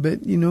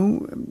 But you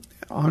know,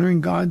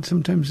 honoring God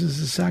sometimes is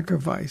a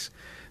sacrifice.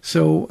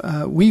 So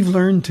we've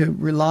learned to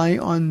rely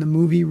on the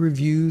movie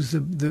reviews,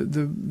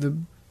 the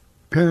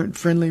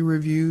parent-friendly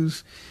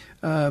reviews.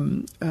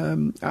 Again,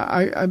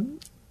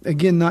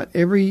 not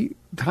every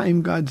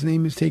time God's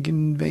name is taken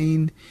in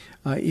vain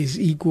is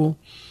equal,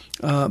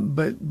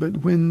 but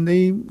when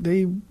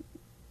they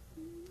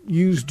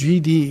use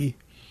GD,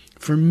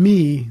 for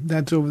me,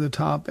 that's over the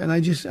top, and I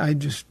just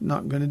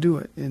not going to do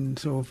it. And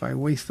so if I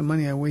waste the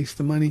money, I waste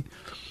the money,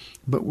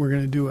 but we're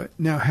going to do it.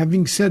 Now,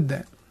 having said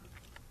that,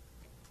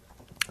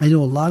 I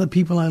know a lot of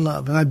people I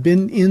love, and I've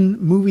been in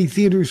movie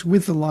theaters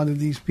with a lot of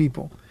these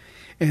people.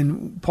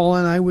 And Paul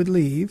and I would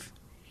leave,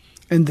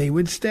 and they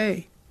would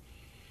stay.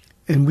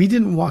 And we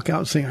didn't walk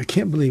out saying, I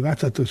can't believe I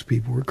thought those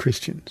people were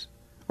Christians,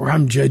 or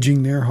I'm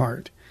judging their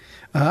heart.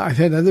 I've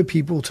had other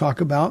people talk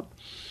about,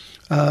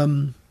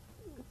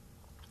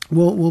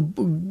 we'll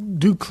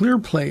do Clear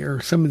Play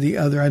or some of the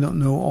other, I don't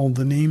know all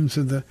the names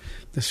of the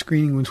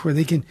screening ones, where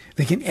they can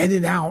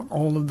edit out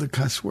all of the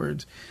cuss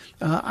words.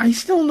 I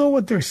still know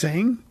what they're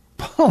saying.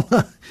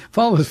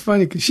 Paula's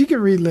funny because she can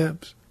read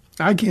lips.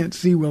 I can't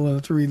see well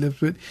enough to read lips,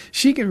 but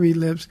she can read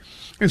lips.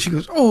 And she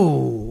goes,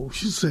 oh,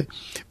 she'll say,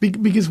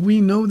 because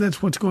we know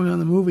that's what's going on in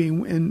the movie.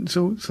 And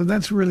so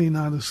that's really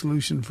not a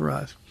solution for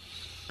us.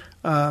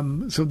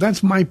 So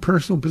that's my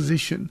personal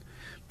position.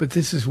 But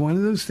this is one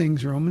of those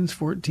things, Romans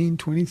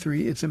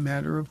 14:23, it's a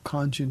matter of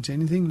conscience.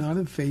 Anything not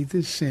of faith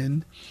is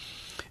sin.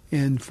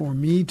 And for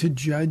me to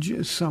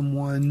judge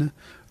someone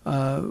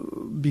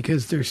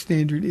because their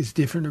standard is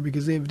different or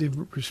because they have a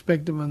different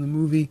perspective on the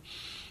movie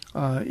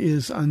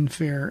is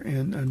unfair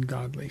and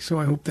ungodly. So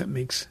I hope that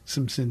makes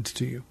some sense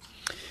to you.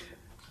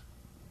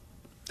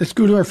 Let's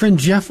go to our friend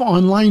Jeff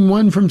on line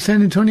 1 from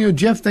San Antonio.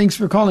 Jeff, thanks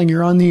for calling.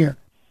 You're on the air.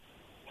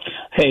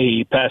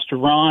 Hey, Pastor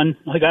Ron.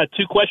 I got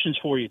 2 questions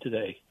for you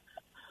today.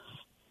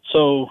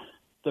 So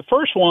the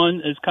first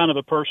one is kind of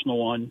a personal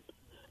one.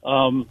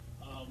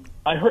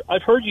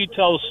 I've heard you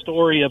tell a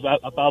story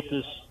about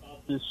this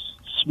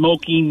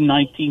smoking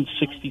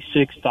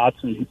 1966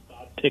 Datsun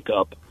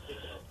pickup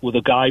with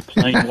a guy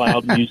playing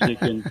loud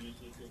music and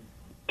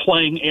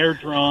playing air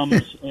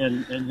drums,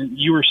 and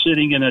you were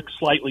sitting in a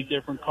slightly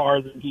different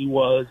car than he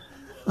was.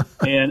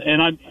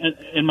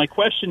 And my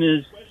question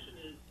is,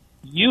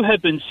 you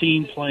have been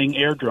seen playing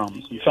air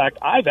drums. In fact,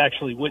 I've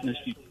actually witnessed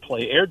you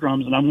play air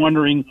drums, and I'm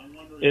wondering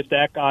if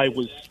that guy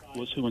was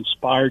who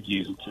inspired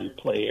you to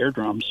play air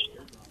drums.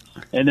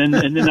 And then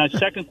my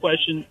second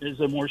question is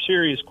a more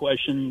serious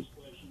question.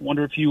 I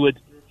wonder if you would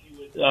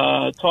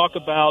talk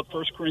about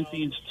 1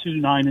 Corinthians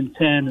 2:9 and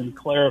 10 and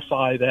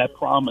clarify that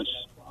promise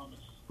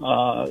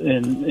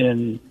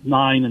in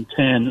 9 and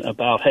 10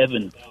 about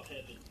heaven.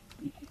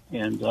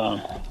 And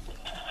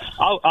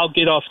I'll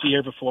get off the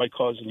air before I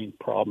cause any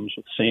problems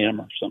with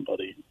Sam or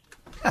somebody.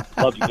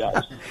 Love you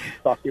guys.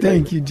 Talk to you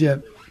Thank later. you, Jeff.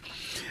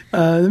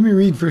 Let me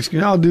read first.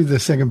 I'll do the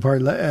second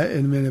part in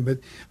a minute, but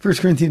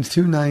 1 Corinthians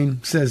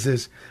 2:9 says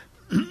this.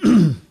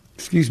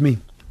 Excuse me.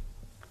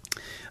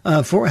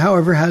 For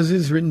however, as it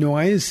is written, no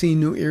eye has seen,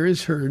 no ear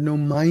has heard, no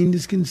mind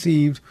has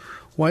conceived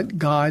what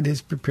God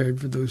has prepared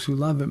for those who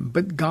love him.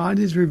 But God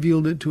has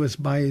revealed it to us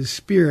by his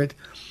Spirit.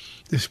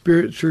 The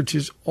Spirit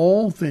searches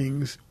all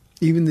things,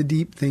 even the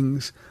deep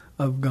things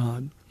of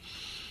God.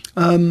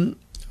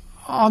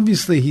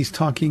 Obviously, he's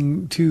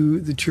talking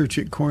to the church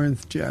at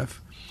Corinth, Jeff,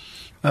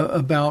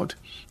 about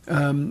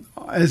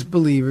as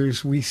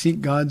believers, we seek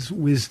God's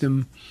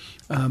wisdom,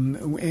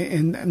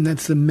 and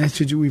that's the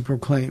message that we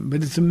proclaim.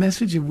 But it's a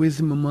message of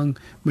wisdom among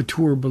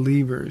mature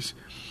believers.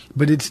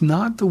 But it's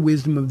not the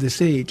wisdom of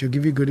this age. I'll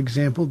give you a good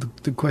example.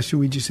 The question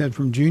we just had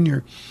from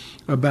Junior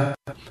about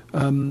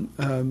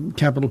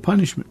capital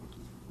punishment.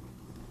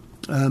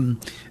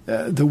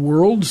 The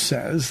world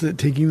says that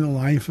taking the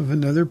life of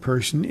another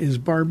person is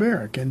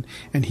barbaric, and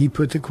he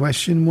put the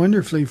question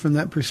wonderfully from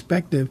that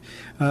perspective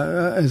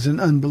as an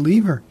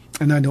unbeliever.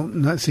 And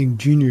I'm not saying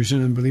Junior's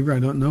an unbeliever. I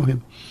don't know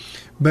him,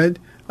 but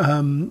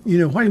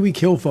why do we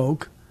kill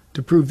folk?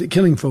 To prove that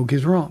killing folk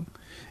is wrong,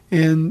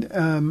 and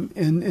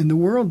the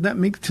world that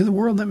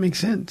makes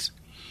sense,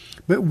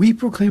 but we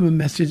proclaim a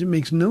message that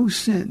makes no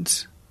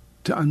sense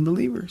to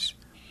unbelievers.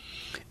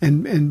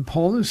 And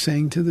Paul is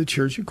saying to the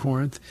church of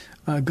Corinth,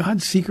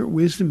 God's secret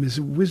wisdom is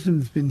a wisdom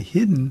that's been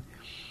hidden,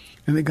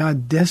 and that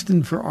God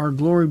destined for our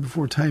glory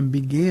before time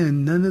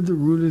began. None of the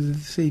rulers of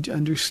this age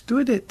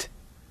understood it.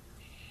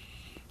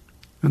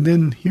 And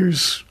then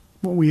here's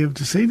what we have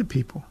to say to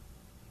people.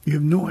 You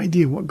have no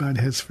idea what God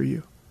has for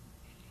you.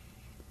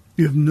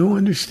 You have no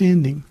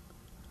understanding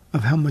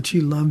of how much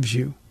he loves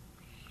you.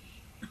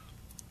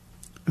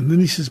 And then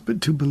he says,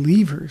 but to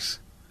believers,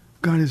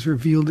 God has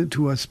revealed it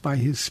to us by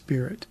his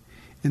Spirit.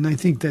 And I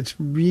think that's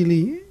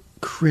really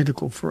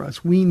critical for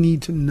us. We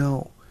need to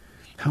know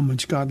how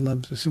much God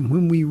loves us. And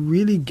when we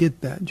really get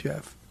that,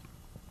 Jeff,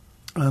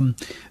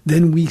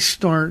 then we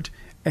start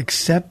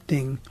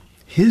accepting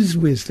his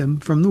wisdom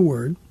from the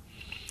Word.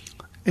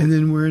 And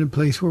then we're in a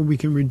place where we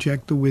can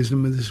reject the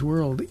wisdom of this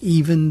world,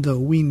 even though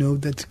we know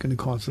that's going to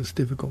cause us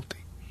difficulty.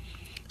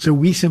 So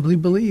we simply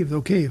believe,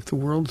 okay, if the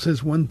world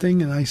says one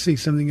thing and I say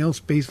something else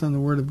based on the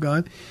Word of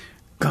God,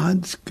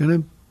 God's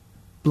going to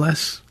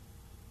bless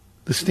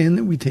the stand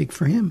that we take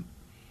for him.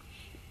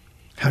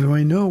 How do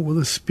I know? Well,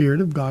 the Spirit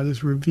of God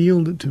has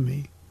revealed it to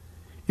me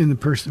in the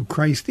person of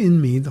Christ in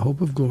me, the hope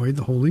of glory,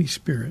 the Holy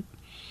Spirit.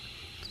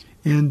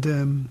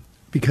 And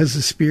because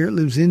the Spirit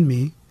lives in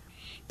me,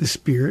 the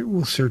Spirit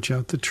will search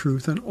out the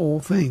truth on all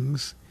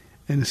things,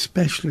 and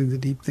especially the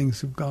deep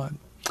things of God.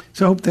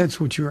 So I hope that's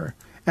what you're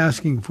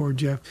asking for,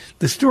 Jeff.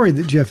 The story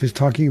that Jeff is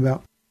talking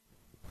about,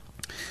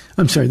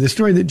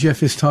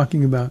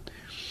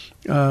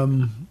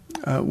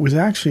 was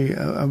actually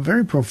a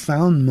very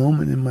profound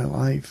moment in my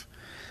life.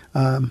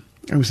 I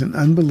was an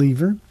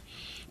unbeliever.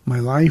 My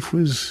life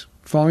was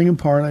falling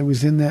apart. I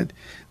was in that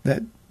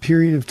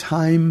period of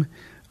time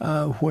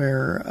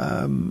where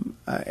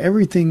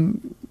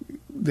everything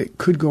that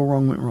could go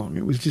wrong went wrong.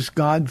 It was just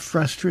God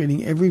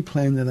frustrating every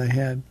plan that I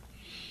had.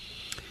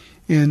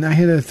 And I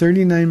had a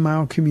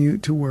 39-mile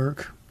commute to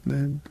work,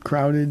 the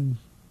crowded,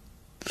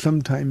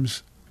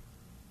 sometimes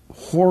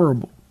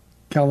horrible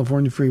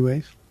California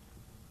freeways.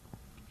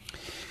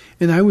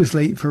 And I was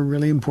late for a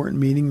really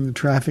important meeting, and the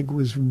traffic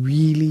was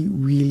really,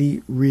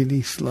 really,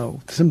 really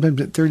slow.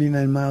 Sometimes at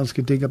 39 miles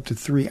could take up to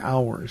 3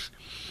 hours.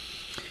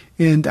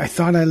 And I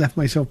thought I left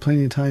myself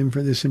plenty of time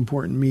for this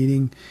important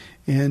meeting,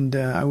 and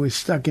I was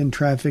stuck in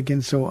traffic,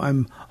 and so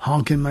I'm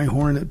honking my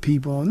horn at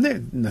people, and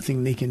there's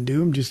nothing they can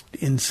do. I'm just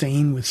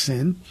insane with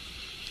sin.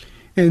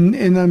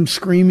 And I'm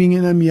screaming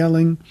and I'm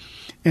yelling,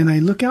 and I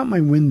look out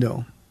my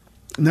window.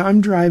 Now I'm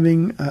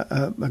driving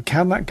a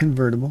Cadillac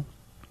convertible.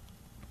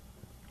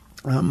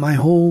 My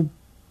whole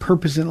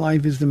purpose in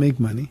life is to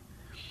make money.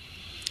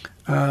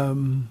 I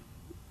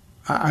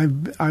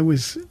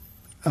was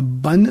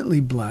abundantly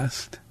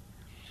blessed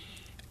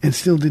and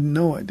still didn't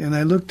know it. And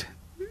I looked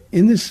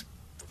in this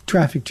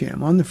traffic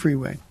jam on the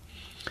freeway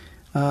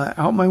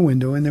out my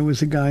window, and there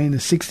was a guy in a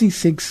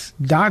 66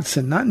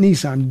 Datsun, not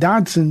Nissan,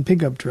 Datsun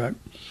pickup truck.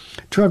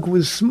 Truck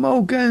was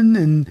smoking,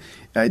 and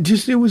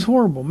it was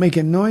horrible,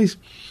 making noise.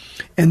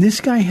 And this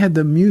guy had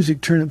the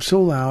music turned up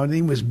so loud, and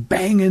he was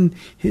banging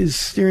his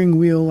steering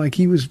wheel like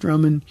he was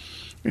drumming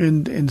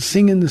and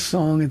singing the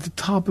song at the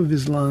top of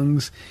his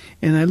lungs.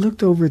 And I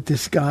looked over at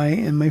this guy,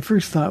 and my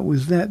first thought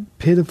was that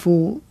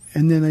pitiful.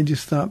 And then I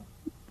just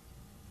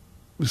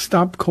was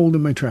stopped cold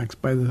in my tracks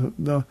by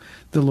the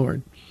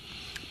Lord.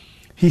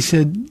 He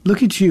said,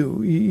 "Look at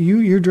you.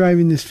 You're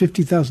driving this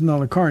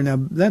 $50,000 car." Now,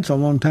 that's a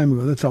long time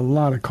ago. That's a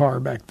lot of car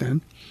back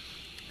then.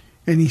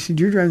 And he said,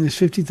 "You're driving this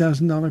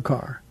 $50,000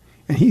 car.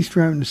 And he's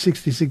driving a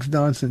 66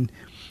 Datsun,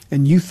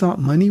 and you thought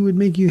money would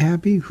make you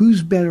happy?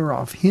 Who's better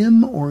off,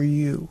 him or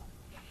you?"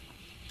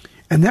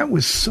 And that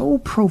was so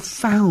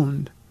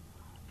profound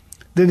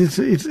that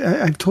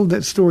I've told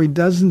that story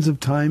dozens of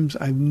times.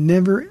 I've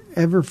never,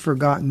 ever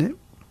forgotten it.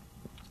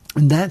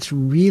 And that's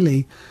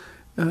really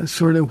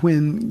sort of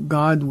when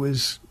God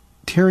was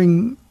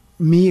tearing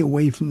me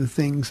away from the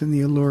things and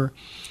the allure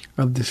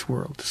of this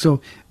world.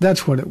 So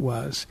that's what it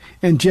was.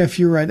 And Jeff,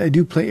 you're right. I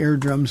do play air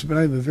drums, but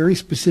I have a very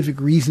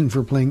specific reason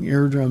for playing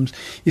air drums.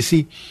 You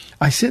see,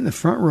 I sit in the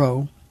front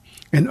row,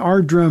 and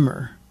our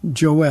drummer,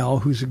 Joel,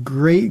 who's a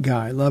great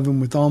guy, love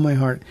him with all my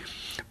heart,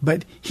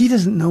 but he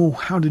doesn't know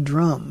how to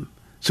drum.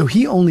 So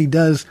he only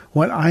does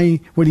what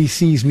he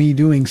sees me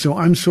doing. So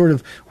I'm sort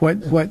of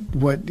what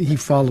he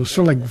follows.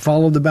 Sort of like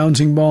follow the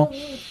bouncing ball.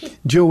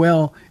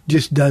 Joel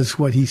just does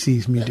what he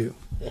sees me do.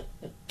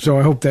 So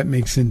I hope that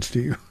makes sense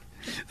to you.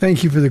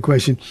 Thank you for the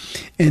question.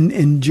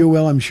 And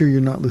Joel, I'm sure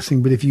you're not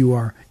listening, but if you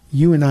are,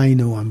 you and I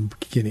know I'm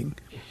kidding.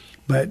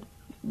 But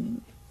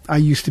I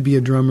used to be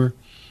a drummer,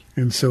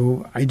 and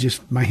so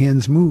my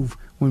hands move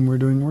when we're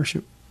doing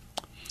worship.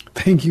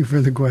 Thank you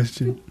for the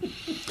question.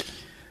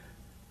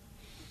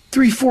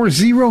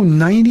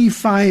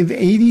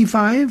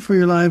 340-9585 for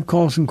your live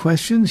calls and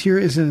questions. Here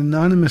is an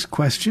anonymous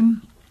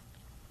question.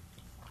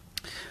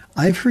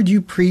 I've heard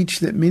you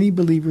preach that many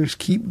believers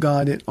keep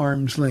God at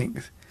arm's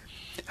length.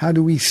 How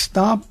do we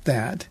stop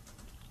that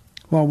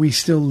while we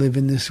still live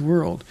in this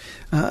world?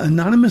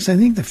 Anonymous, I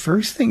think the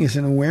first thing is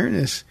an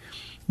awareness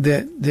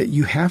that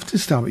you have to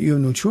stop it. You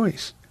have no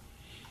choice.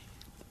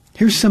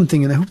 Here's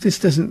something, and I hope this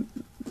doesn't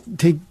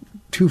take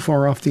too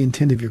far off the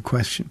intent of your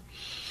question.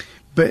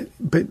 But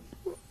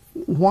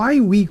why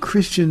we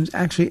Christians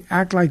actually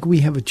act like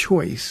we have a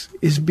choice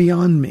is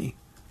beyond me.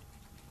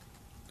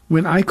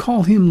 When I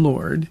call him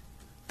Lord,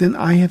 then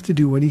I have to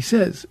do what he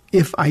says.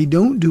 If I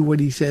don't do what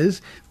he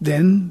says,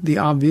 then the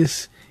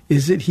obvious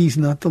is that he's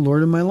not the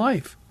Lord of my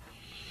life.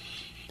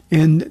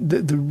 And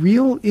the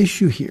real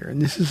issue here,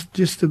 and this is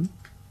just the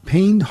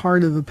pained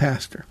heart of a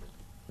pastor,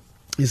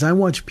 is I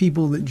watch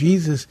people that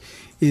Jesus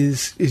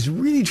is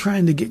really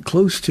trying to get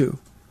close to.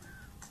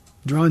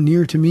 Draw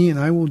near to me and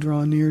I will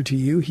draw near to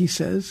you, he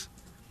says.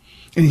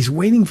 And he's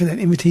waiting for that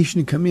invitation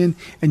to come in,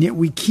 and yet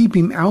we keep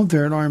him out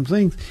there at arm's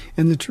length.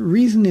 And the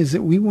reason is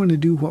that we want to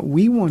do what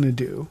we want to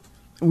do.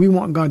 We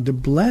want God to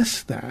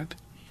bless that.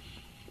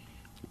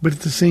 But at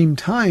the same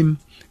time,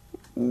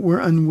 we're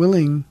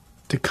unwilling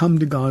to come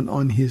to God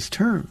on his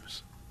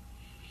terms.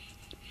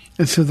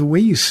 And so the way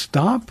you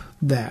stop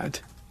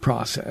that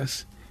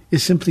process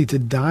is simply to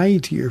die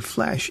to your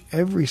flesh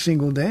every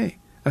single day.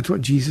 That's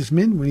what Jesus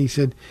meant when he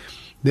said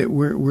that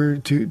we're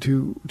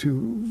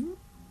to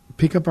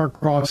pick up our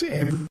cross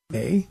every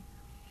day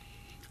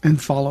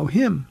and follow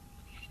him.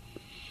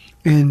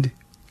 And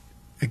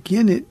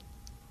again, it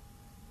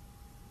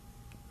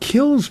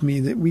kills me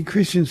that we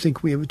Christians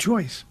think we have a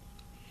choice.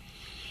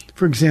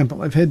 For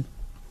example, I've had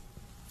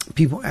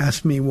people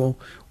ask me, well,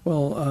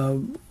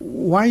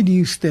 why do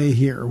you stay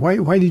here?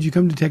 Why did you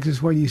come to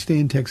Texas? Why do you stay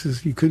in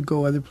Texas? You could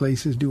go other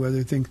places, do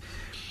other things.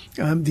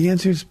 The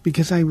answer is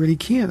because I really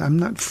can't. I'm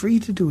not free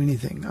to do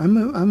anything. I'm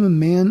a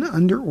man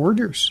under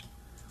orders.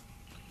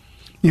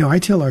 You know, I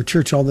tell our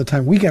church all the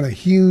time, we got a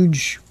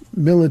huge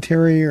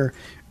military or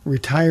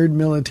retired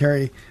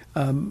military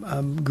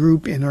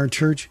group in our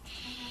church.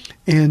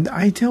 And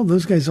I tell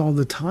those guys all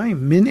the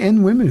time, men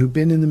and women who've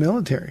been in the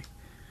military,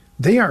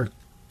 they are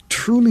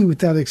truly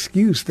without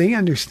excuse. They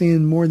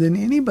understand more than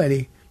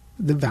anybody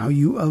the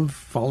value of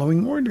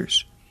following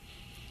orders.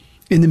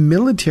 In the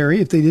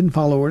military, if they didn't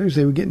follow orders,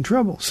 they would get in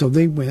trouble. So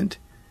they went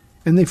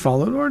and they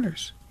followed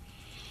orders.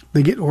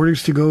 They get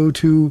orders to go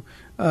to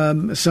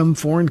some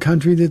foreign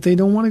country that they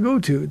don't want to go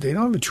to. They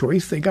don't have a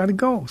choice. They got to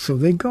go. So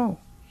they go.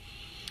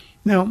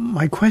 Now,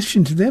 my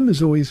question to them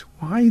is always,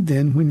 why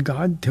then, when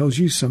God tells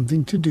you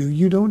something to do,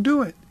 you don't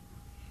do it?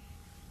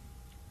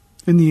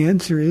 And the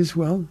answer is,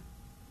 well,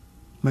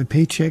 my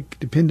paycheck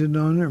depended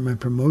on it, or my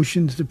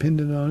promotions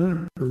depended on it,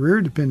 or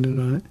career depended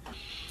on it.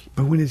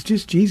 But when it's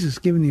just Jesus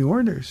giving the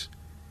orders,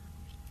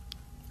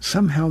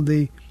 somehow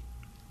they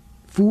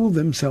fool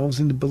themselves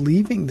into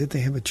believing that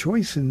they have a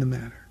choice in the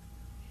matter.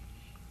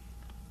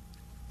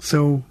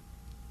 So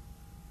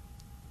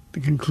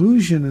the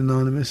conclusion,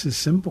 Anonymous, is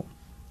simple.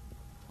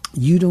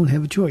 You don't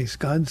have a choice.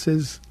 God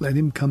says, let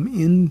him come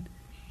in.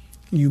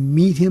 You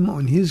meet him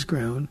on his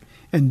ground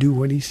and do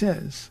what he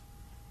says.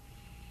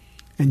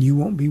 And you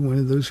won't be one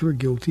of those who are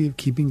guilty of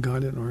keeping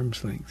God at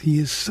arm's length. He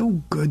is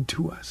so good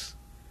to us.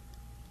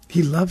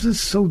 He loves us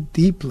so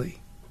deeply.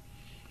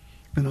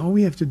 And all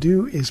we have to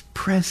do is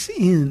press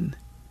in.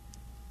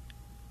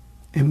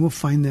 And we'll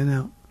find that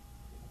out.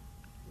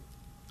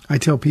 I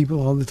tell people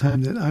all the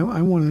time that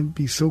I want to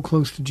be so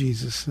close to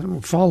Jesus. And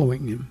we're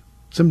following him.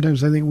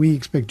 Sometimes I think we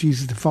expect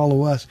Jesus to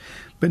follow us.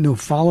 But no,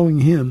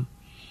 following him,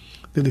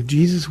 that if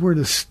Jesus were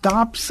to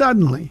stop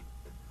suddenly,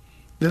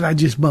 that I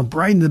just bump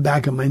right in the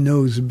back of my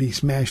nose and be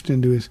smashed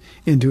into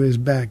his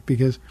back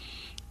because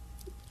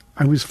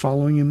I was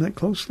following him that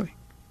closely.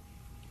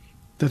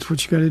 That's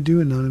what you got to do,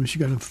 Anonymous. You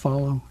got to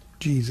follow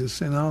Jesus.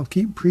 And I'll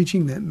keep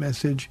preaching that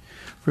message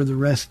for the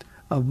rest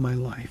of my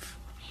life.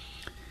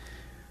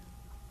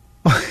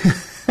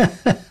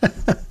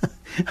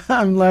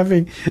 I'm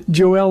laughing.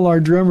 Joel, our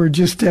drummer,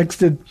 just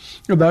texted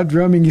about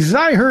drumming. He says,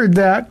 I heard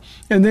that.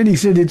 And then he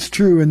said, it's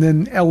true. And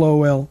then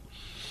LOL.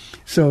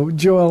 So,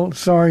 Joel,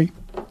 sorry.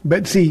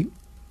 But see,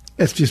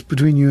 that's just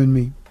between you and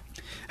me.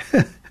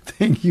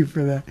 Thank you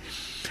for that.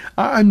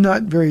 I'm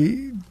not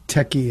very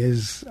techie,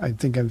 as I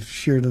think I've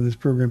shared on this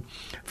program.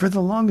 For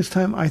the longest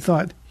time, I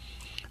thought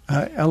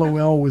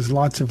LOL was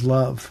lots of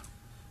love.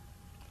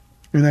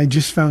 And I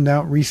just found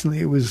out recently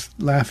it was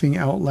laughing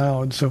out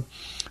loud. So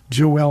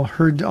Joel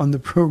heard on the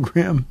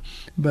program,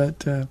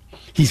 but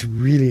he's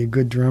really a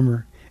good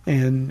drummer,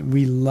 and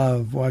we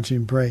love watching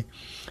him play.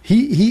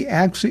 He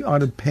actually ought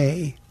to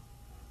pay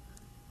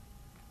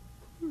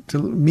to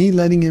me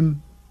letting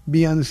him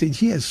be on the stage.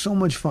 He has so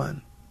much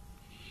fun.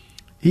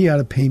 He ought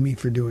to pay me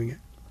for doing it.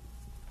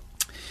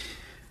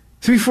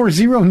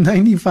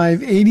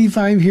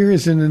 340-9585. Here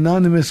is an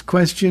anonymous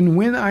question.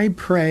 When I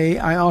pray,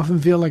 I often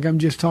feel like I'm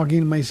just talking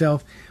to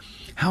myself.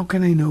 How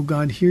can I know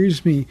God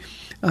hears me?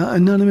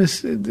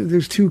 Anonymous,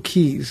 there's two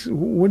keys.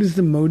 What is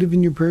the motive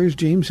in your prayers?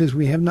 James says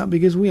we have not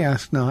because we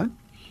ask not,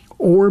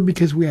 or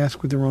because we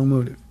ask with the wrong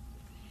motive.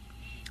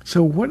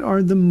 So what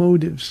are the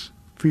motives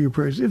for your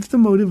prayers? If the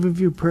motive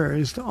of your prayer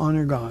is to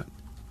honor God,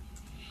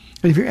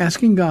 and if you're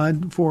asking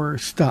God for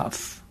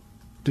stuff,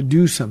 to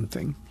do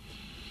something,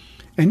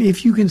 and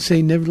if you can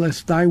say,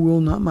 nevertheless, thy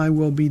will, not my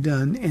will, be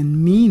done,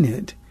 and mean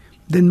it,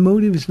 then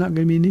motive is not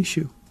going to be an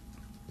issue.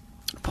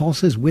 Paul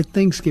says, with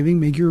thanksgiving,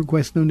 make your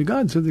request known to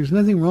God. So there's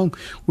nothing wrong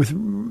with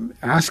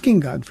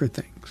asking God for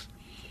things.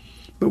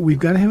 But we've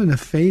got to have enough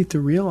faith to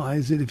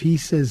realize that if he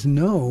says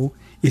no,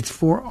 it's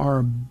for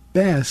our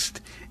best,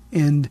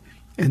 and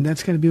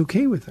that's got to be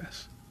okay with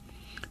us.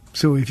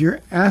 So if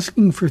you're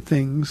asking for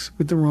things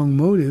with the wrong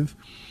motive,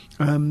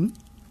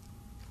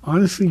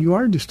 honestly, you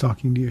are just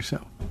talking to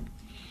yourself.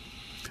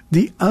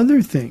 The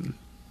other thing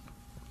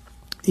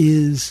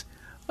is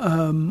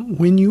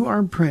when you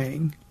are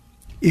praying,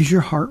 is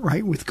your heart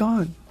right with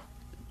God?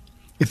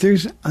 If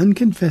there's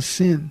unconfessed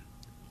sin,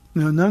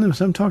 now,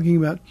 Anonymous, I'm talking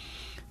about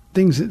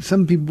things that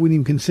some people wouldn't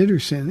even consider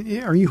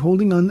sin. Are you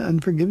holding on to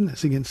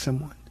unforgiveness against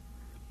someone?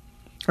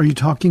 Are you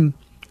talking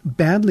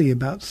badly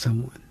about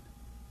someone?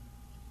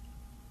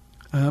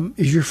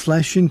 Is your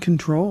flesh in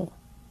control?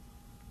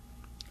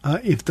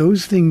 If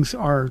those things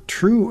are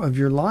true of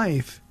your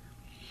life,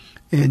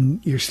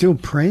 and you're still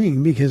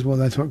praying because, well,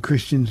 that's what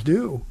Christians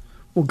do,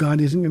 Well,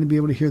 God isn't going to be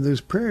able to hear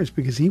those prayers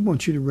because he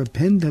wants you to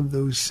repent of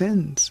those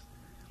sins.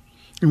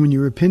 And when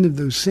you repent of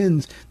those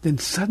sins, then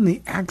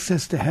suddenly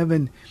access to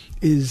heaven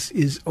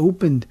is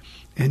opened,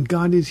 and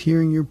God is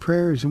hearing your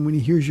prayers. And when he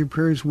hears your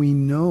prayers, we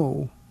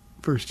know,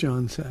 1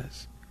 John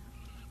says,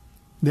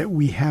 that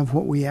we have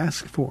what we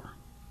ask for.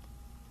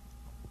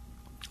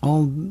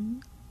 All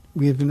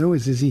we have to know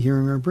is he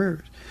hearing our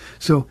prayers?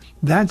 So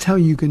that's how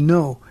you can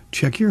know.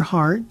 Check your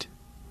heart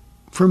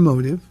for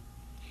motive,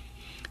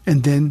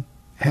 and then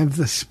have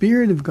the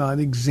Spirit of God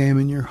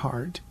examine your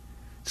heart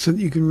so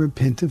that you can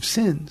repent of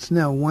sins.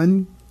 Now,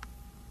 one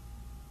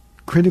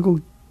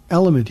critical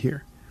element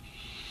here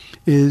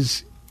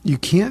is you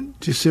can't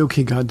just say,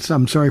 okay, God,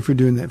 I'm sorry for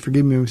doing that.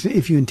 Forgive me.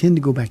 If you intend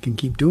to go back and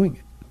keep doing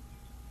it.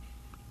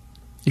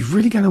 You've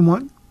really got to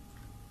want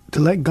to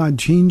let God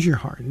change your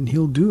heart, and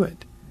he'll do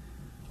it.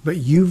 But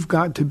you've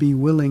got to be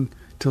willing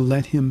to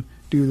let him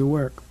do the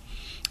work.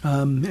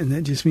 And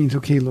that just means,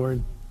 okay,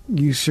 Lord,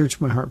 you search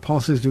my heart.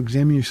 Paul says to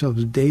examine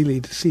yourselves daily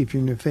to see if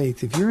you're in the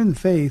faith. If you're in the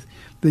faith,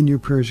 then your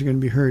prayers are going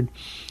to be heard.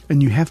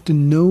 And you have to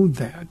know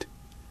that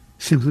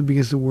simply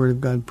because the Word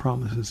of God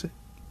promises it.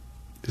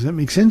 Does that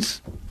make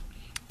sense?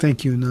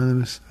 Thank you,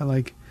 Anonymous. I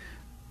like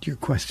your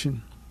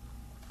question.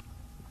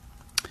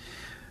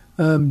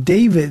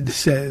 David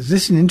says,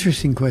 this is an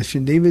interesting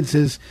question. David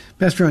says,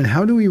 Pastor Ron,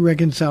 how do we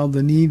reconcile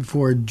the need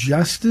for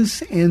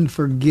justice and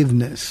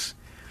forgiveness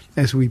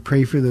as we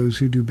pray for those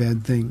who do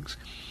bad things?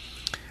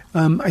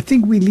 I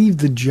think we leave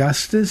the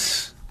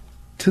justice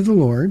to the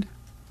Lord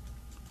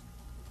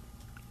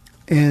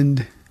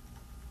and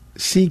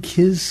seek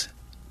his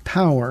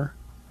power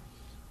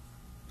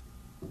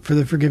for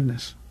the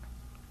forgiveness.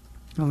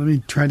 Now, let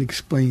me try to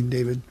explain,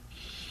 David.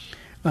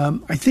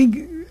 I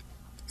think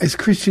as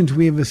Christians,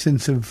 we have a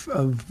sense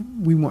of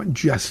we want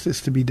justice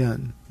to be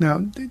done.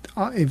 Now,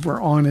 if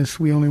we're honest,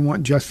 we only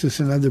want justice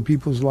in other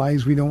people's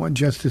lives. We don't want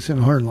justice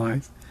in our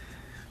life.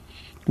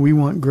 We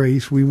want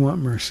grace. We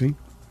want mercy.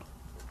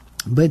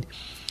 But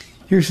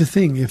here's the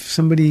thing. If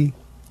somebody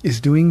is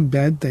doing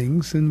bad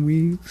things, then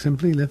we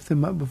simply lift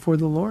them up before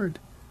the Lord.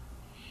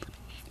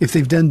 If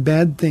they've done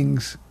bad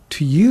things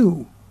to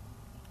you,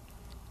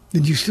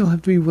 then you still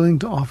have to be willing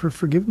to offer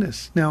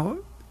forgiveness. Now,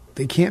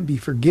 they can't be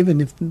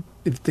forgiven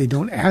if they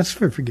don't ask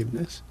for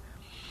forgiveness.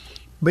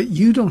 But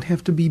you don't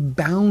have to be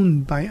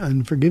bound by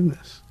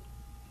unforgiveness.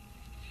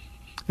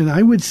 And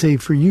I would say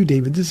for you,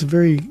 David, this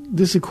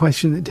is a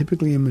question that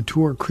typically a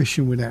mature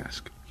Christian would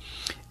ask.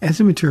 As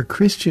a mature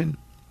Christian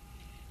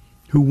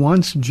who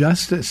wants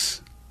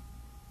justice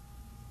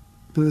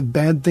for the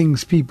bad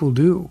things people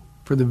do,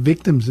 for the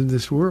victims of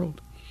this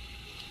world,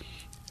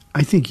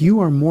 I think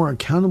you are more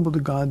accountable to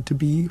God to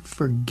be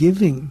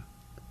forgiving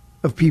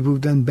of people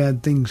who've done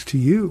bad things to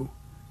you.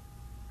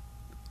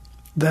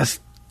 Thus,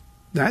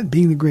 that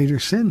being the greater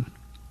sin.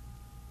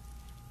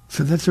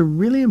 So that's a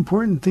really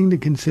important thing to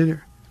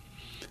consider.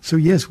 So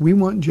yes, we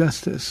want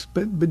justice,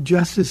 but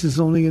justice is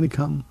only going to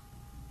come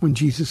when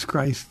Jesus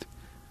Christ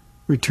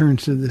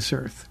returns to this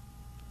earth.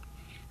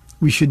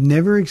 We should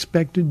never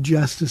expect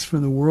justice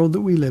from the world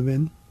that we live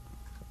in.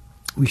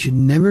 We should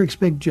never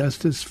expect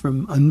justice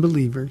from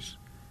unbelievers.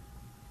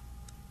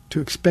 To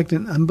expect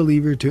an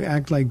unbeliever to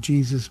act like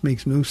Jesus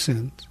makes no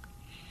sense.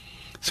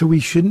 So we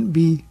shouldn't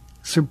be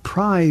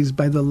surprised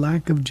by the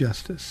lack of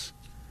justice.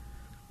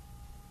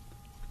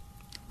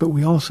 But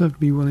we also have to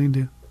be willing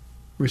to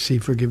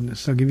receive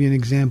forgiveness. I'll give you an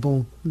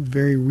example,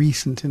 very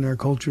recent in our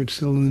culture. It's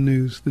still in the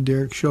news, the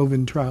Derek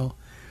Chauvin trial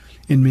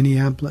in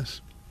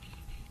Minneapolis.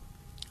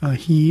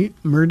 He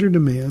murdered a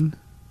man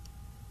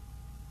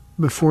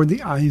before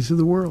the eyes of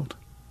the world.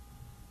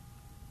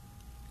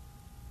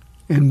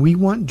 And we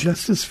want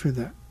justice for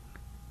that.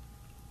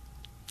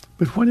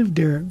 But what if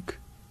Derek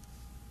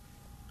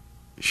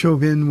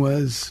Chauvin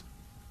was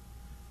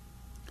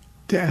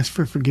to ask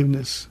for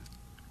forgiveness?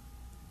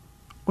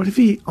 What if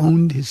he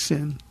owned his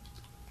sin?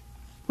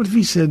 What if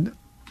he said,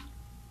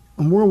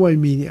 on worldwide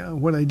media,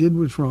 what I did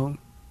was wrong.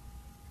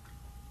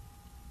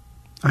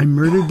 I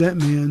murdered that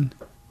man,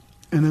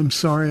 and I'm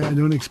sorry. I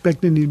don't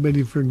expect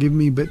anybody to forgive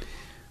me, but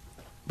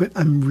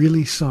I'm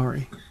really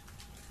sorry.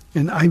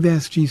 And I've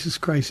asked Jesus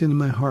Christ into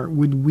my heart.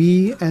 Would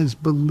we as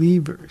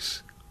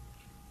believers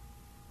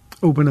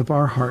open up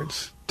our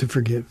hearts to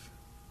forgive?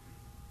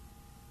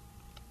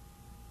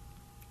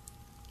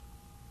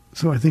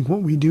 So I think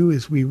what we do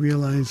is we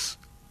realize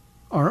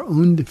our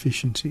own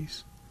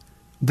deficiencies.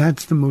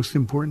 That's the most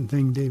important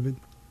thing, David.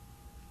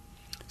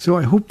 So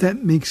I hope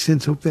that makes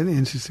sense. Hope that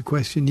answers the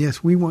question.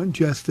 Yes, we want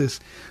justice,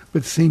 but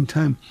at the same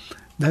time,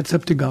 that's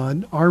up to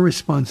God. Our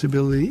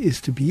responsibility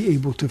is to be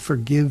able to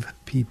forgive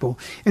people.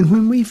 And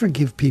when we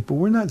forgive people,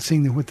 we're not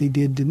saying that what they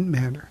did didn't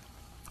matter.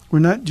 We're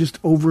not just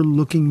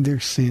overlooking their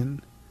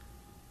sin.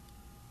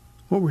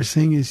 What we're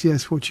saying is,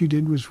 yes, what you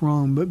did was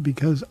wrong, but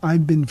because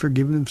I've been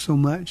forgiven of so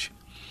much,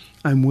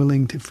 I'm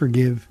willing to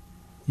forgive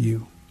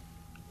you.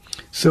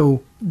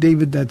 So,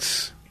 David,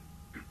 that's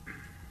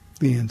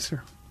the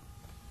answer.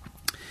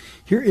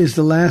 Here is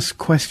the last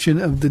question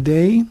of the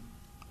day.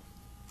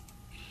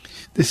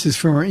 This is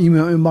from our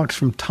email inbox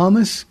from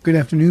Thomas. Good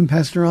afternoon,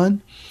 Pastor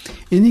Ron.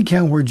 In the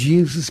account where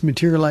Jesus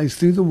materialized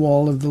through the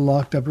wall of the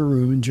locked upper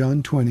room in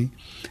John 20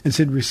 and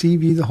said,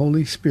 "Receive ye the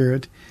Holy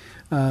Spirit,"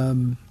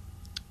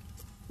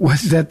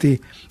 was that the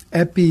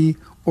epi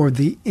or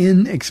the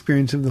in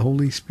experience of the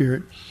Holy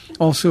Spirit?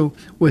 Also,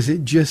 was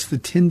it just the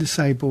 10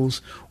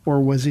 disciples, or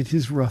was it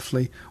his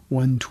roughly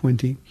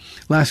 120?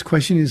 Last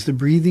question, is the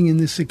breathing in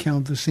this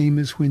account the same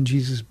as when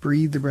Jesus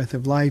breathed the breath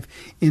of life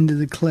into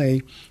the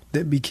clay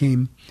that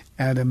became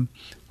Adam?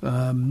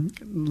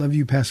 Love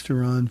you, Pastor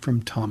Ron,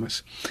 from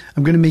Thomas.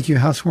 I'm going to make you a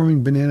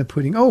housewarming banana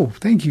pudding. Oh,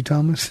 thank you,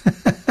 Thomas.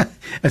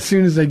 As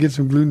soon as I get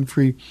some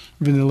gluten-free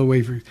vanilla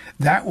wafers.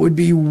 That would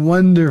be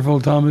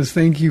wonderful, Thomas.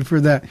 Thank you for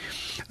that.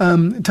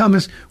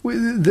 Thomas,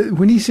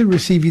 when he said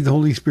receive ye the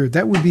Holy Spirit,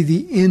 that would be the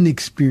in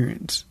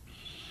experience.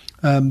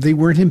 They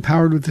weren't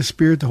empowered with the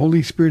Spirit. The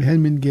Holy Spirit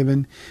hadn't been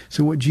given.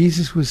 So what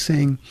Jesus was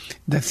saying,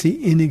 that's the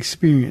in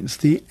experience.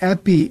 The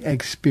epi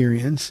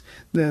experience,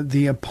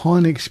 the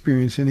upon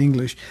experience in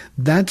English,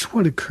 that's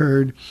what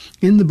occurred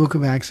in the book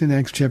of Acts, in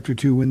Acts chapter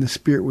 2, when the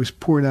Spirit was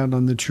poured out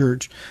on the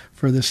church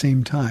for the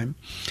same time.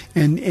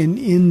 And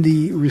in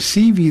the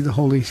receive ye the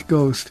Holy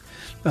Ghost,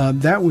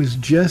 that was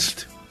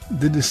just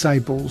the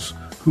disciples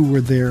who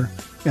were there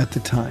at the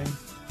time.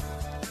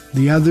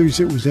 The others,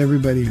 it was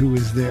everybody who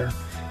was there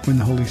when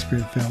the Holy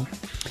Spirit fell.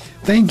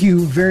 Thank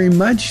you very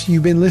much.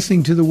 You've been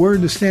listening to The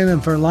Word to Stand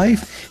On for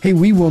Life. Hey,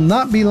 we will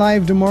not be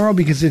live tomorrow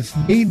because it's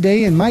date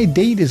day, and my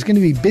date is going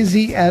to be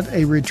busy at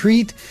a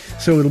retreat,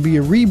 so it'll be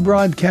a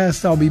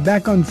rebroadcast. I'll be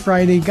back on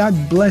Friday.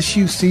 God bless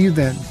you. See you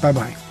then.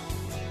 Bye-bye.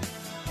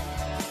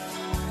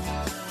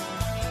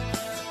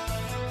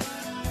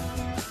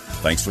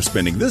 Thanks for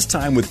spending this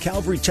time with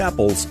Calvary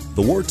Chapel's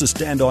The Word to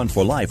Stand On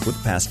for Life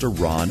with Pastor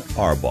Ron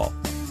Arbaugh.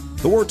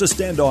 The Word to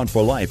Stand On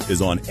for Life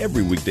is on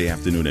every weekday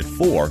afternoon at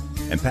 4,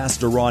 and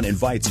Pastor Ron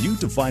invites you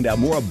to find out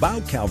more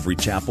about Calvary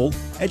Chapel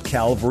at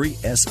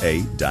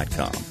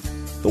calvarysa.com.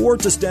 The Word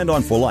to Stand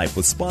On for Life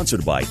was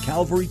sponsored by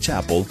Calvary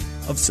Chapel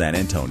of San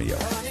Antonio.